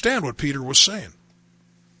 you'll understand what Peter was saying.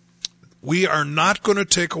 We are not going to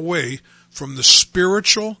take away from the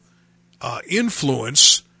spiritual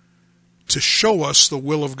influence to show us the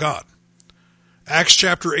will of God. Acts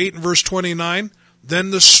chapter 8 and verse 29, "Then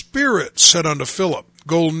the Spirit said unto Philip,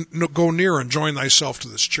 Go near and join thyself to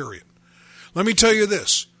this chariot." Let me tell you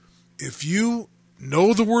this. If you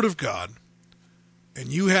know the Word of God, and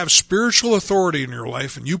you have spiritual authority in your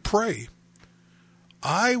life, and you pray,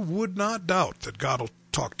 I would not doubt that God will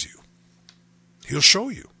talk to you. He'll show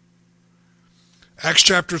you. Acts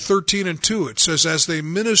chapter 13 and 2, it says, "As they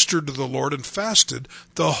ministered to the Lord and fasted,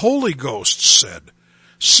 the Holy Ghost said,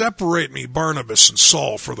 Separate me Barnabas and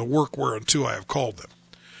Saul for the work whereunto I have called them.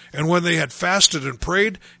 And when they had fasted and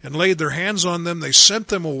prayed and laid their hands on them, they sent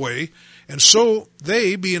them away. And so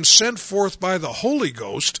they, being sent forth by the Holy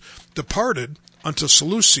Ghost, departed unto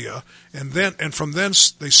Seleucia, and from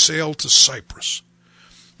thence they sailed to Cyprus.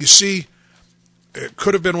 You see, it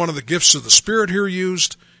could have been one of the gifts of the Spirit here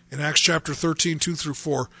used in Acts chapter 13, 2 through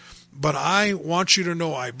 4. But I want you to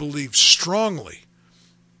know I believe strongly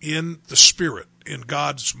in the Spirit, in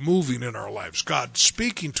God's moving in our lives, God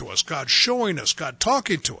speaking to us, God showing us, God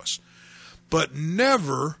talking to us. But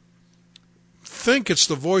never think it's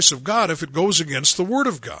the voice of God if it goes against the Word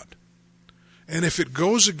of God. And if it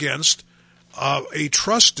goes against a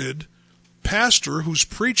trusted pastor who's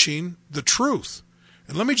preaching the truth.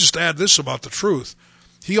 And let me just add this about the truth.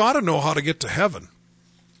 He ought to know how to get to heaven.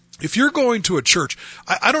 If you're going to a church,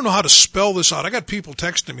 I don't know how to spell this out. I got people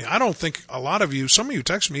texting me. I don't think a lot of you, some of you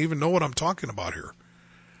text me, even know what I'm talking about here.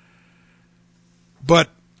 But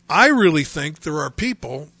I really think there are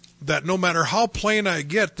people that no matter how plain I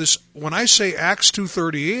get this, when I say Acts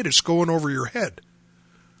 2:38, it's going over your head.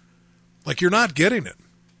 Like you're not getting it.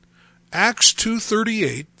 Acts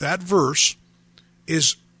 2:38, that verse,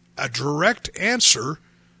 is a direct answer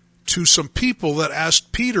to some people that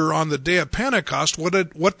asked Peter on the day of Pentecost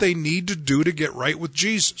what they need to do to get right with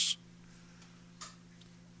Jesus.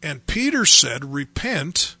 And Peter said,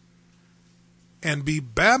 repent and be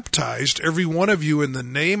baptized, every one of you, in the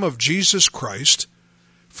name of Jesus Christ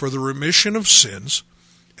for the remission of sins,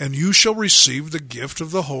 and you shall receive the gift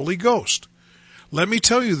of the Holy Ghost. Let me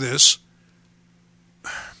tell you this.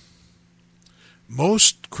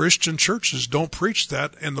 Most Christian churches don't preach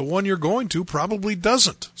that, and the one you're going to probably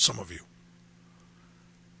doesn't, some of you.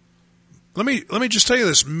 Let me just tell you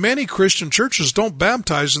this. Many Christian churches don't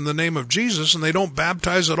baptize in the name of Jesus, and they don't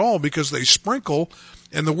baptize at all because they sprinkle,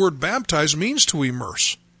 and the word baptize means to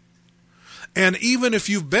immerse. And even if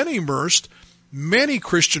you've been immersed, many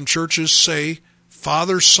Christian churches say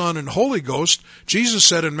Father, Son, and Holy Ghost. Jesus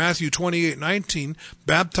said in Matthew 28:19,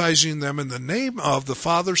 baptizing them in the name of the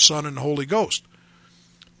Father, Son, and Holy Ghost.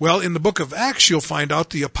 Well, in the book of Acts, you'll find out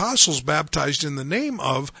the apostles baptized in the name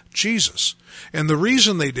of Jesus. And the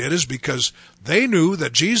reason they did is because they knew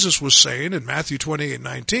that Jesus was saying in Matthew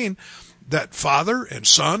 28:19 that Father and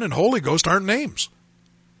Son and Holy Ghost aren't names.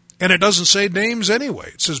 And it doesn't say names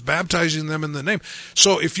anyway. It says baptizing them in the name.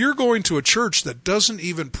 So if you're going to a church that doesn't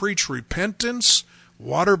even preach repentance,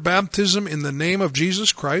 water baptism in the name of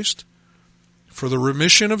Jesus Christ, for the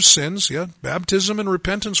remission of sins, baptism and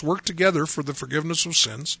repentance work together for the forgiveness of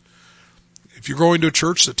sins. If you're going to a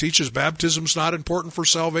church that teaches baptism's not important for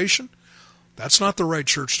salvation, that's not the right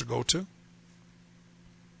church to go to.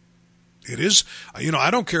 It is,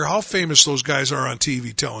 I don't care how famous those guys are on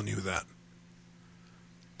TV telling you that.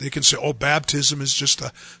 They can say, baptism is just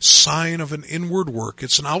a sign of an inward work.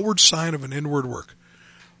 It's an outward sign of an inward work.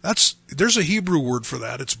 There's a Hebrew word for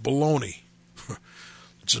that. It's baloney.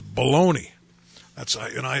 It's a baloney.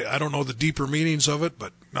 I don't know the deeper meanings of it,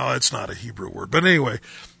 but no, it's not a Hebrew word. But anyway,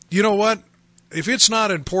 you know what? If it's not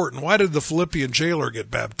important, why did the Philippian jailer get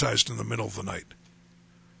baptized in the middle of the night?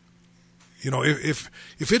 If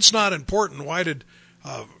it's not important, why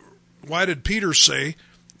did Peter say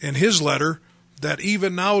in his letter that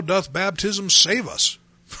even now doth baptism save us?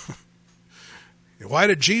 Why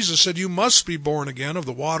did Jesus said you must be born again of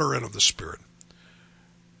the water and of the Spirit?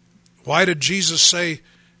 Why did Jesus say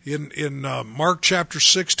in Mark chapter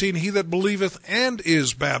 16, he that believeth and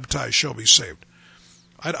is baptized shall be saved?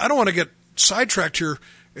 I don't want to get sidetracked here,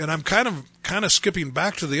 and I'm kind of skipping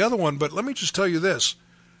back to the other one, but let me just tell you this.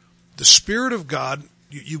 The Spirit of God,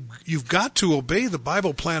 you've got to obey the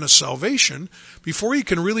Bible plan of salvation before you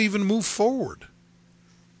can really even move forward.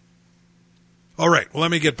 All right, well, let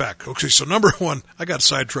me get back. Okay, so number one, I got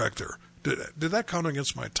sidetracked there. Did that count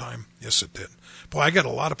against my time? Yes, it did. Boy, I got a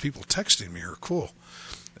lot of people texting me here. Cool.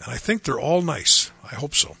 And I think they're all nice. I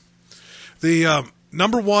hope so. The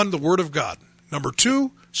number one, the Word of God. Number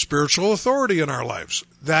two, spiritual authority in our lives.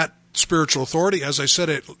 That spiritual authority, as I said,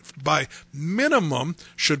 it by minimum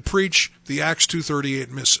should preach the Acts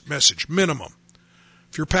 2:38 message. Minimum.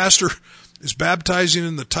 If your pastor is baptizing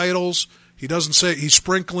in the titles, he doesn't say he's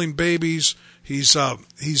sprinkling babies, he's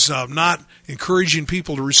not encouraging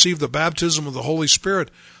people to receive the baptism of the Holy Spirit,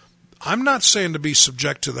 I'm not saying to be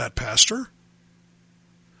subject to that pastor.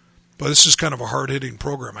 But this is kind of a hard-hitting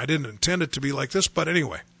program. I didn't intend it to be like this, but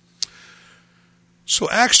anyway. So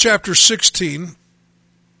Acts chapter 16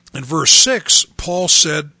 and verse 6, Paul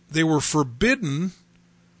said they were forbidden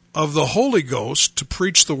of the Holy Ghost to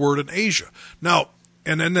preach the word in Asia. Now,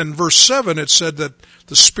 and then verse 7, it said that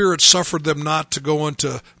the Spirit suffered them not to go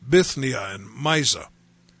into Bithynia and Mysia.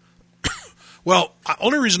 Well, the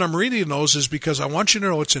only reason I'm reading those is because I want you to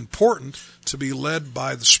know it's important to be led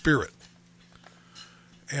by the Spirit.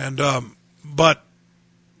 And But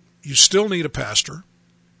you still need a pastor.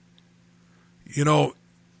 You know,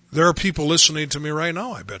 there are people listening to me right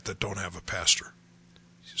now, I bet, that don't have a pastor.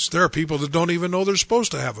 There are people that don't even know they're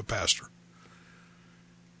supposed to have a pastor.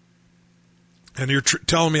 And you're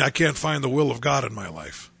telling me I can't find the will of God in my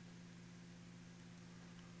life.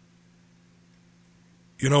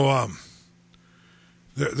 You know,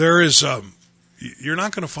 there is, you're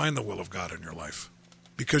not going to find the will of God in your life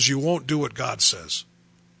because you won't do what God says.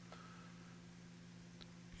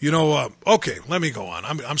 You know, okay, let me go on.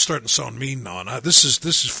 I'm starting to sound mean now. This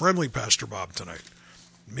is friendly Pastor Bob tonight.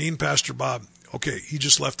 Mean Pastor Bob. Okay, he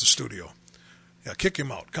just left the studio. Yeah, kick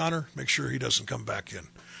him out. Connor, make sure he doesn't come back in.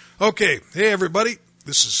 Okay, hey everybody.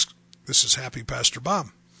 This is Happy Pastor Bob.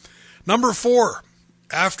 Number 4,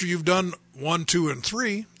 after you've done 1, 2, and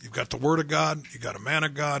 3, you've got the Word of God, you've got a man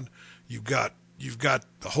of God, you've got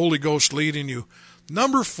the Holy Ghost leading you.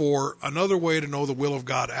 Number 4, another way to know the will of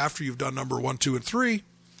God after you've done number 1, 2, and 3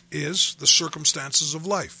 is the circumstances of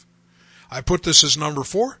life. I put this as number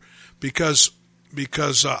 4 because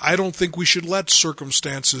I don't think we should let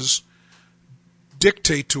circumstances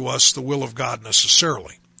dictate to us the will of God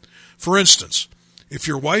necessarily. For instance, if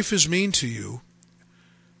your wife is mean to you,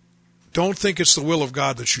 don't think it's the will of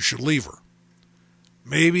God that you should leave her.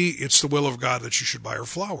 Maybe it's the will of God that you should buy her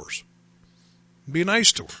flowers. Be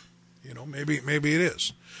nice to her. You know, maybe it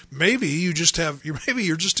is. Maybe you're just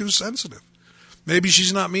too sensitive. Maybe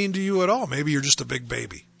she's not mean to you at all. Maybe you're just a big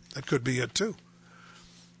baby. That could be it too.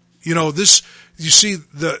 You know, you see,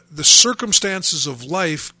 the circumstances of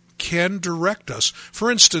life can direct us.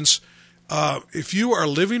 For instance, if you are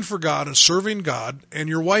living for God and serving God and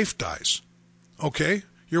your wife dies, okay,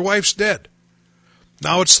 your wife's dead.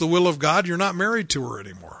 Now it's the will of God. You're not married to her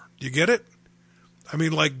anymore. Do you get it? I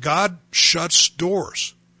mean, like, God shuts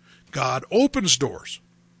doors. God opens doors.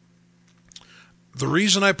 The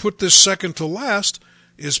reason I put this second to last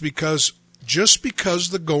is because just because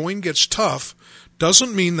the going gets tough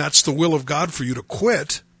doesn't mean that's the will of God for you to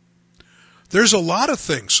quit. There's a lot of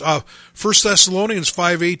things. 1 Thessalonians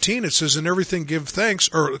 5:18, it says, in everything give thanks,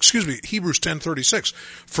 Hebrews 10:36.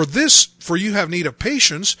 For you have need of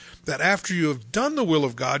patience, that after you have done the will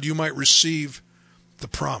of God, you might receive the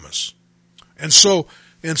promise. And so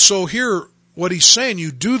here, what he's saying,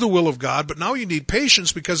 you do the will of God, but now you need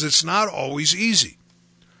patience because it's not always easy.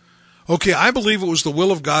 Okay, I believe it was the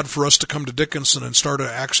will of God for us to come to Dickenson and start an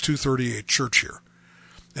Acts 2:38 church here.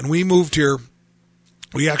 And we moved here.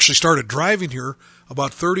 We actually started driving here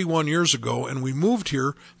about 31 years ago, and we moved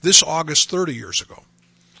here this August 30 years ago.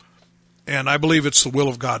 And I believe it's the will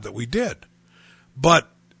of God that we did. But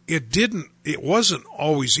it wasn't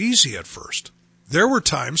always easy at first. There were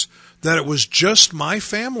times that it was just my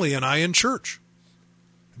family and I in church.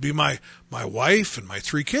 It'd be my wife and my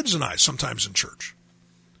 3 kids and I sometimes in church.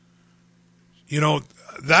 You know,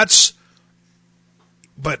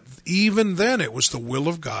 but even then it was the will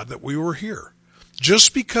of God that we were here.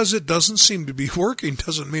 Just because it doesn't seem to be working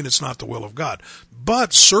doesn't mean it's not the will of God.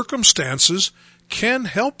 But circumstances can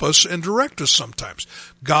help us and direct us sometimes.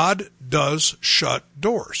 God does shut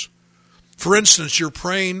doors. For instance, you're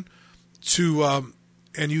praying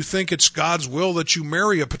and you think it's God's will that you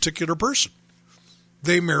marry a particular person.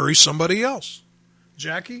 They marry somebody else.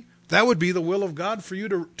 Jackie, that would be the will of God for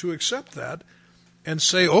you to accept that and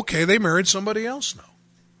say, okay, they married somebody else now.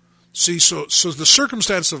 See, so the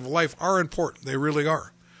circumstances of life are important. They really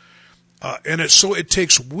are. And it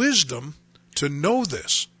takes wisdom to know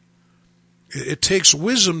this. It takes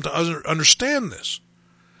wisdom to understand this.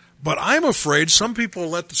 But I'm afraid some people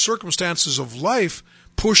let the circumstances of life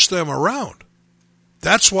push them around.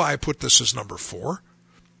 That's why I put this as number 4.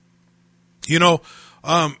 If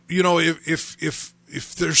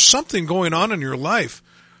there's something going on in your life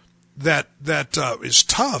that is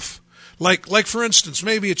tough, like for instance,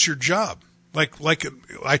 maybe it's your job. Like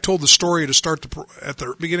I told the story to start at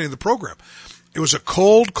the beginning of the program. It was a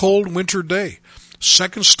cold winter day.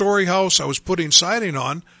 2-story house. I was putting siding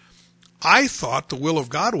on. I thought the will of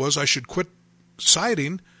God was I should quit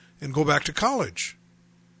siding and go back to college.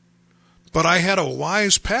 But I had a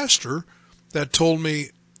wise pastor that told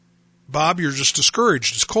me, Bob, you're just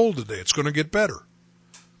discouraged. It's cold today. It's going to get better.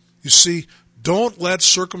 You see, don't let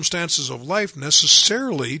circumstances of life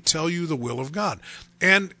necessarily tell you the will of God.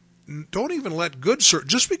 And don't even let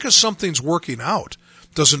just because something's working out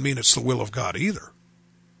doesn't mean it's the will of God either.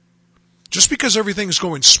 Just because everything's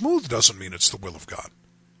going smooth doesn't mean it's the will of God.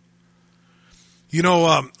 You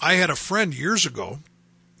know, I had a friend years ago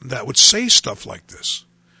that would say stuff like this.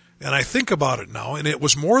 And I think about it now, and it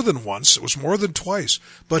was more than once, it was more than twice,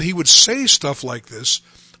 but he would say stuff like this.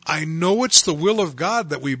 I know it's the will of God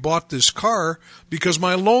that we bought this car because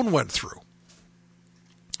my loan went through.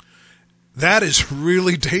 that is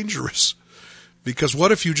really dangerous, because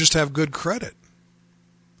what if you just have good credit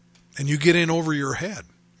and you get in over your head?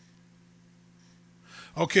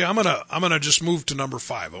 Okay, I'm gonna just move to number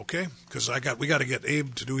 5, okay? Because we got to get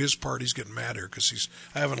Abe to do his part. He's getting mad here because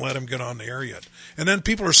I haven't let him get on the air yet. And then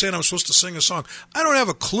people are saying I'm supposed to sing a song. I don't have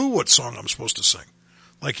a clue what song I'm supposed to sing.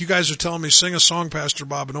 Like, you guys are telling me sing a song, Pastor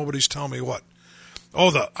Bob, and nobody's telling me what.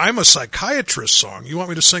 Oh, the I'm a Psychiatrist song. You want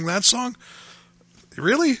me to sing that song?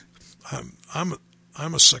 Really? I'm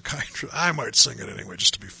a psychiatrist. I might sing it anyway,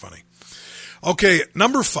 just to be funny. Okay,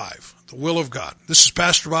 number 5. The will of God. This is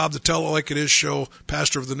Pastor Bob, the Tell It Like It Is show,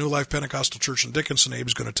 pastor of the New Life Pentecostal Church in Dickenson. Abe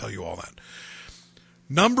is going to tell you all that.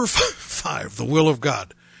 Number 5, the will of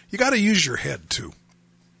God. You got to use your head too.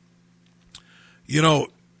 You know,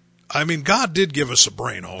 I mean, God did give us a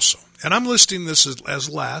brain also. And I'm listing this as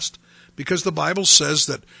last because the Bible says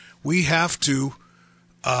that we have to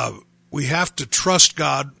trust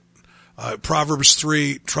God. Proverbs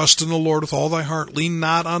 3, trust in the Lord with all thy heart. Lean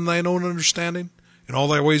not on thine own understanding. In all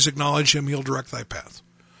thy ways acknowledge him, he'll direct thy path.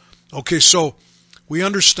 Okay, so we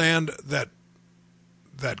understand that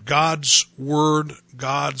God's word,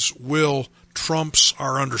 God's will trumps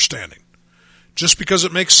our understanding. Just because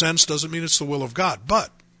it makes sense doesn't mean it's the will of God.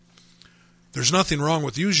 But there's nothing wrong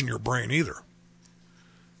with using your brain either.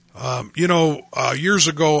 Years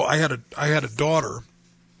ago I had a daughter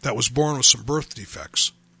that was born with some birth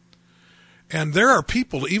defects. And there are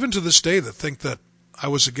people, even to this day, that think that I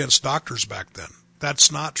was against doctors back then.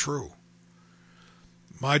 That's not true.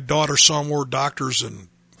 My daughter saw more doctors than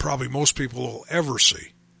probably most people will ever see.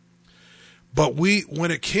 But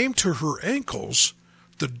when it came to her ankles,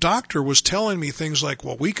 the doctor was telling me things like,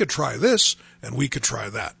 well, we could try this and we could try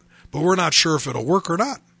that, but we're not sure if it'll work or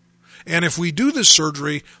not. And if we do this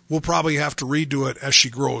surgery, we'll probably have to redo it as she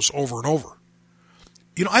grows over and over.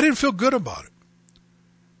 You know, I didn't feel good about it.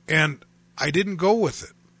 And I didn't go with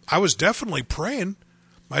it. I was definitely praying.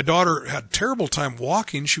 My daughter had a terrible time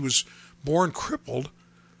walking. She was born crippled.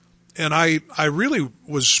 And I really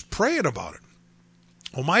was praying about it.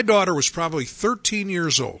 Well, my daughter was probably 13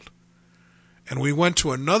 years old. And we went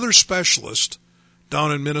to another specialist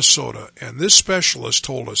down in Minnesota. And this specialist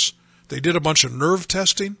told us they did a bunch of nerve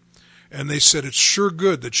testing. And they said, it's sure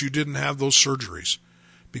good that you didn't have those surgeries,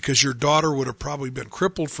 because your daughter would have probably been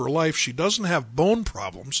crippled for life. She doesn't have bone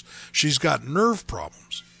problems. She's got nerve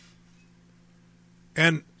problems.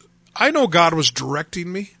 And I know God was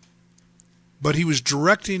directing me, but he was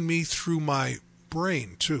directing me through my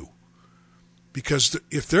brain too. Because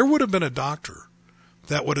if there would have been a doctor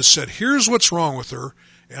that would have said, here's what's wrong with her,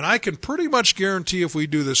 and I can pretty much guarantee if we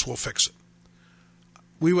do this, we'll fix it,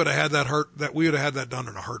 we would have had that done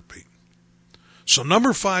in a heartbeat. So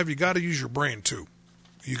number 5, you got to use your brain too.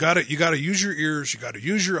 You got to use your ears. You got to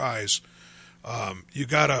use your eyes. You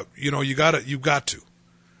got to.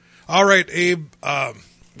 All right, Abe, why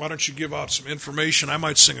don't you give out some information? I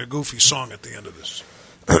might sing a goofy song at the end of this.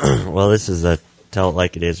 Well, this is a Tell It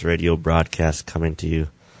Like It Is radio broadcast coming to you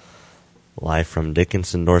live from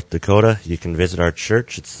Dickenson, North Dakota. You can visit our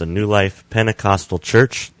church. It's the New Life Pentecostal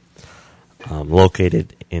Church,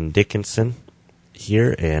 located in Dickenson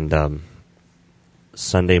here. And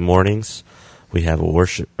Sunday mornings, we have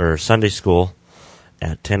a Sunday school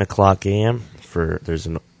at 10 o'clock a.m. There's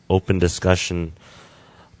an open discussion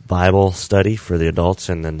Bible study for the adults,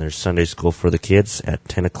 and then there's Sunday school for the kids at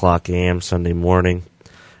 10 o'clock a.m. Sunday morning.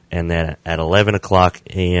 And then at 11 o'clock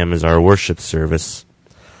a.m. is our worship service.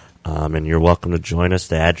 And you're welcome to join us.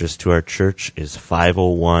 The address to our church is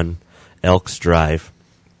 501 Elks Drive.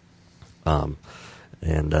 And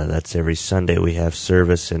that's every Sunday we have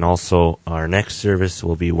service. And also our next service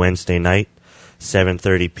will be Wednesday night,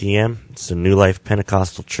 7:30 p.m. It's the New Life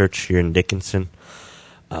Pentecostal Church here in Dickenson.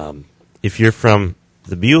 If you're from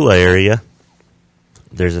the Beulah area,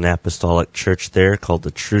 there's an apostolic church there called the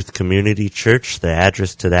Truth Community Church. The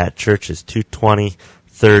address to that church is 220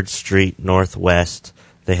 3rd Street Northwest.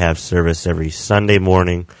 They have service every Sunday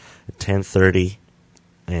morning at 10:30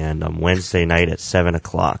 and Wednesday night at 7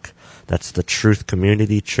 o'clock. That's the Truth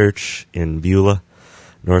Community Church in Beulah,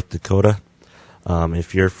 North Dakota.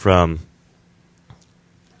 If you're from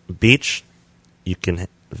Beach, you can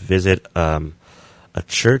visit a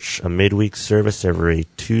church, a midweek service every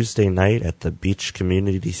Tuesday night at the Beach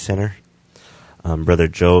Community Center. Brother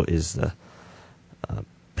Joe is the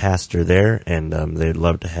pastor there, and they'd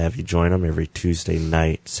love to have you join them every Tuesday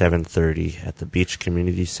night, 7:30 at the Beach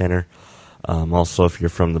Community Center. Also, if you're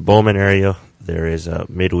from the Bowman area, there is a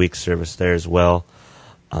midweek service there as well,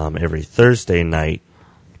 every Thursday night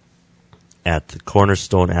at the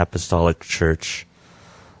Cornerstone Apostolic Church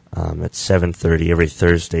at 7:30 every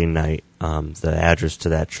Thursday night. The address to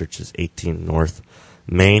that church is 18 North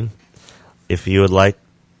Main. If you would like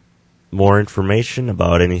more information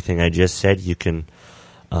about anything I just said, you can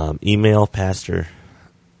email Pastor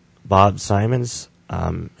Bob Simons.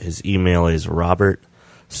 His email is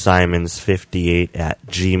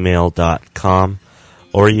robertsimons58@gmail.com,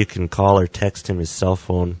 or you can call or text him. His cell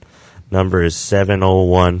phone number is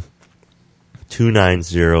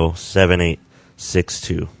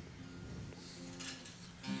 701-290-7862.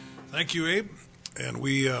 Thank you, Abe. And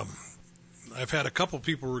I've had a couple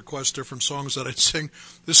people request different songs that I'd sing.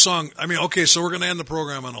 This song, so we're going to end the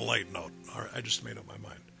program on a light note. All right, I just made up my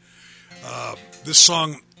mind. This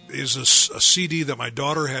song is a CD that my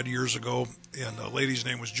daughter had years ago, and the lady's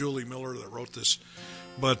name was Julie Miller that wrote this.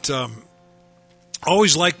 But I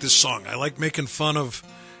always liked this song. I like making fun of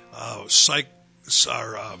I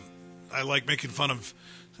like making fun of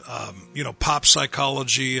pop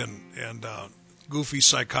psychology and goofy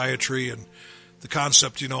psychiatry and the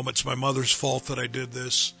concept, it's my mother's fault that I did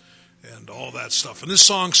this and all that stuff. And this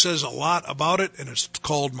song says a lot about it, and it's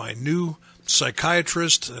called My New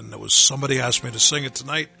Psychiatrist, and somebody asked me to sing it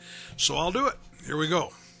tonight, so I'll do it. Here we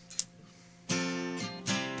go. I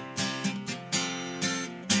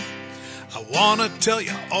want to tell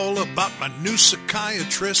you all about my new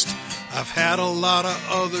psychiatrist. I've had a lot of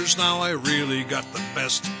others, now I really got the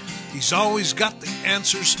best. He's always got the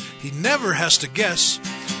answers, he never has to guess.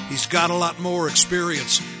 He's got a lot more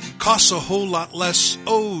experience, costs a whole lot less.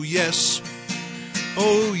 Oh yes,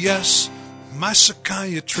 my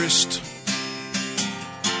psychiatrist.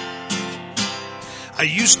 I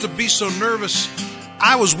used to be so nervous,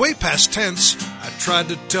 I was way past tense. I tried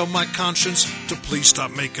to tell my conscience to please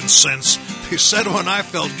stop making sense. They said when I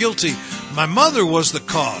felt guilty, my mother was the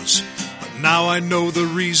cause. But now I know the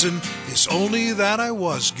reason is only that I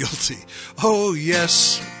was guilty. Oh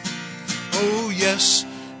yes,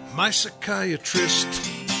 my psychiatrist.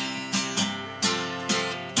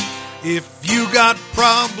 If you got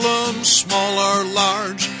problems, small or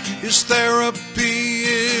large, his therapy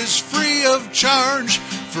is free of charge.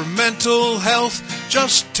 For mental health,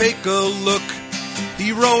 just take a look.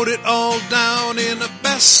 He wrote it all down in a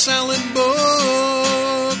best-selling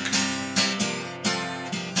book.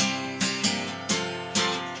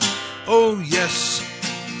 Oh yes,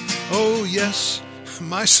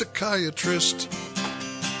 my psychiatrist.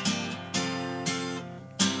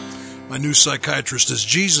 My new psychiatrist is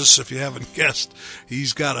Jesus, if you haven't guessed.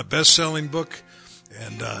 He's got a best-selling book,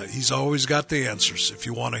 and he's always got the answers if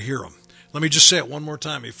you want to hear them. Let me just say it one more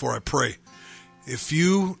time before I pray. If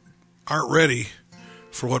you aren't ready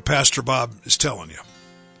for what Pastor Bob is telling you,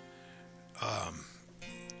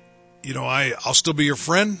 I'll still be your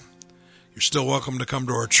friend. You're still welcome to come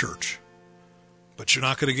to our church. But you're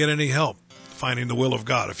not going to get any help finding the will of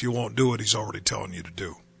God if you won't do what he's already telling you to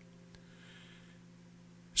do.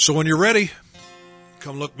 So when you're ready,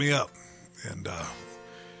 come look me up, and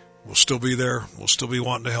we'll still be there. We'll still be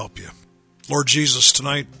wanting to help you. Lord Jesus,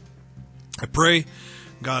 tonight, I pray,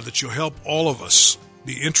 God, that you'll help all of us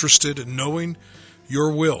be interested in knowing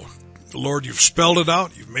your will. Lord, you've spelled it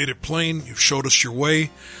out. You've made it plain. You've showed us your way.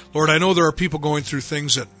 Lord, I know there are people going through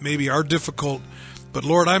things that maybe are difficult, but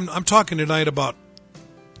Lord, I'm talking tonight about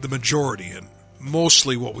the majority and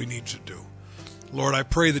mostly what we need to do. Lord, I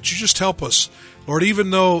pray that you just help us. Lord, even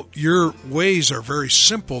though your ways are very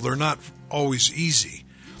simple, they're not always easy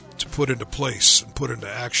to put into place and put into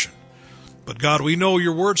action. But God, we know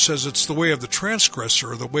your word says it's the way of the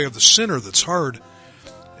transgressor or the way of the sinner that's hard.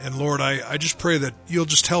 And Lord, I just pray that you'll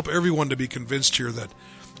just help everyone to be convinced here that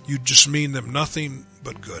you just mean them nothing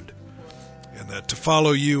but good. And that to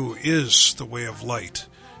follow you is the way of light,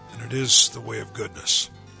 and it is the way of goodness.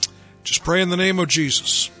 Just pray in the name of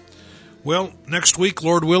Jesus. Well, next week,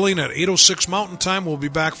 Lord willing, at 8:06 Mountain Time, we'll be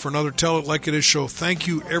back for another Tell It Like It Is show. Thank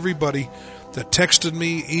you, everybody that texted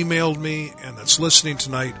me, emailed me, and that's listening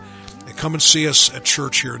tonight. And come and see us at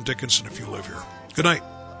church here in Dickenson if you live here. Good night.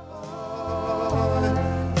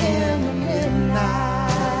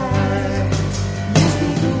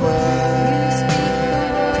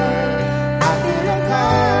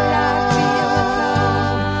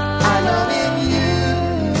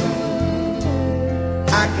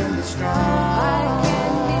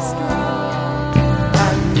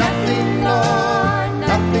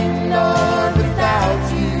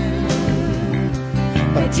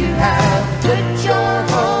 You have put your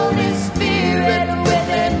Holy Spirit within.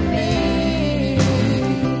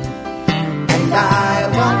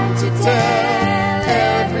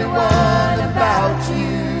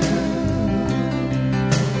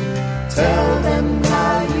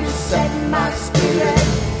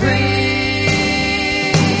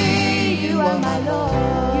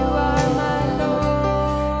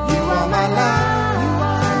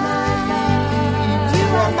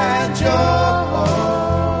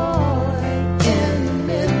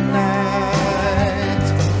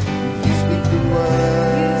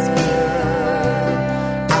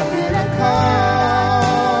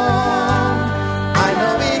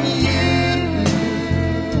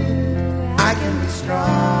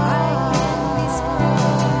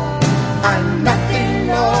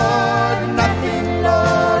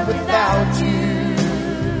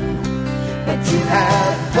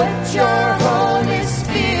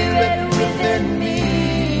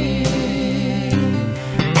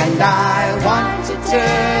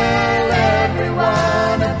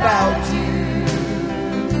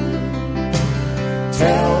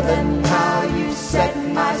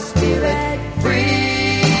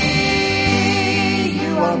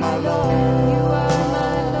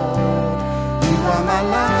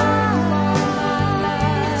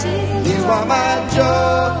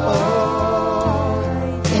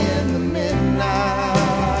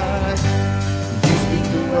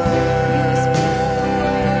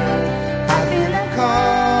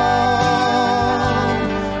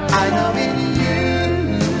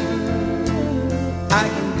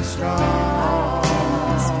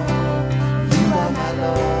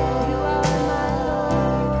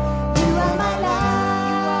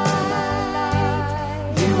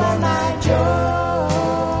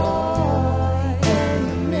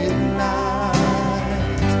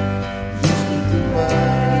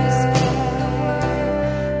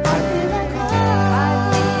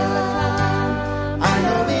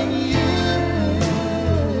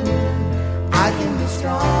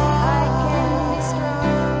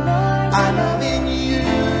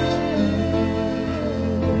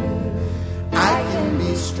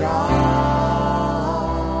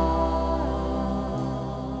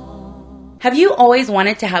 Have you always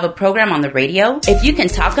wanted to have a program on the radio? If you can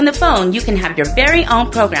talk on the phone, you can have your very own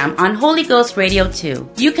program on Holy Ghost Radio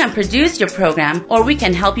 2. You can produce your program, or we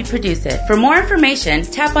can help you produce it. For more information,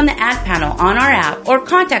 tap on the ad panel on our app or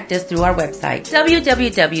contact us through our website,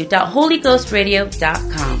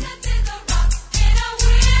 www.holyghostradio.com.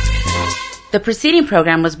 The preceding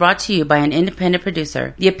program was brought to you by an independent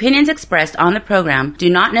producer. The opinions expressed on the program do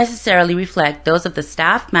not necessarily reflect those of the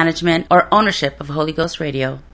staff, management, or ownership of Holy Ghost Radio.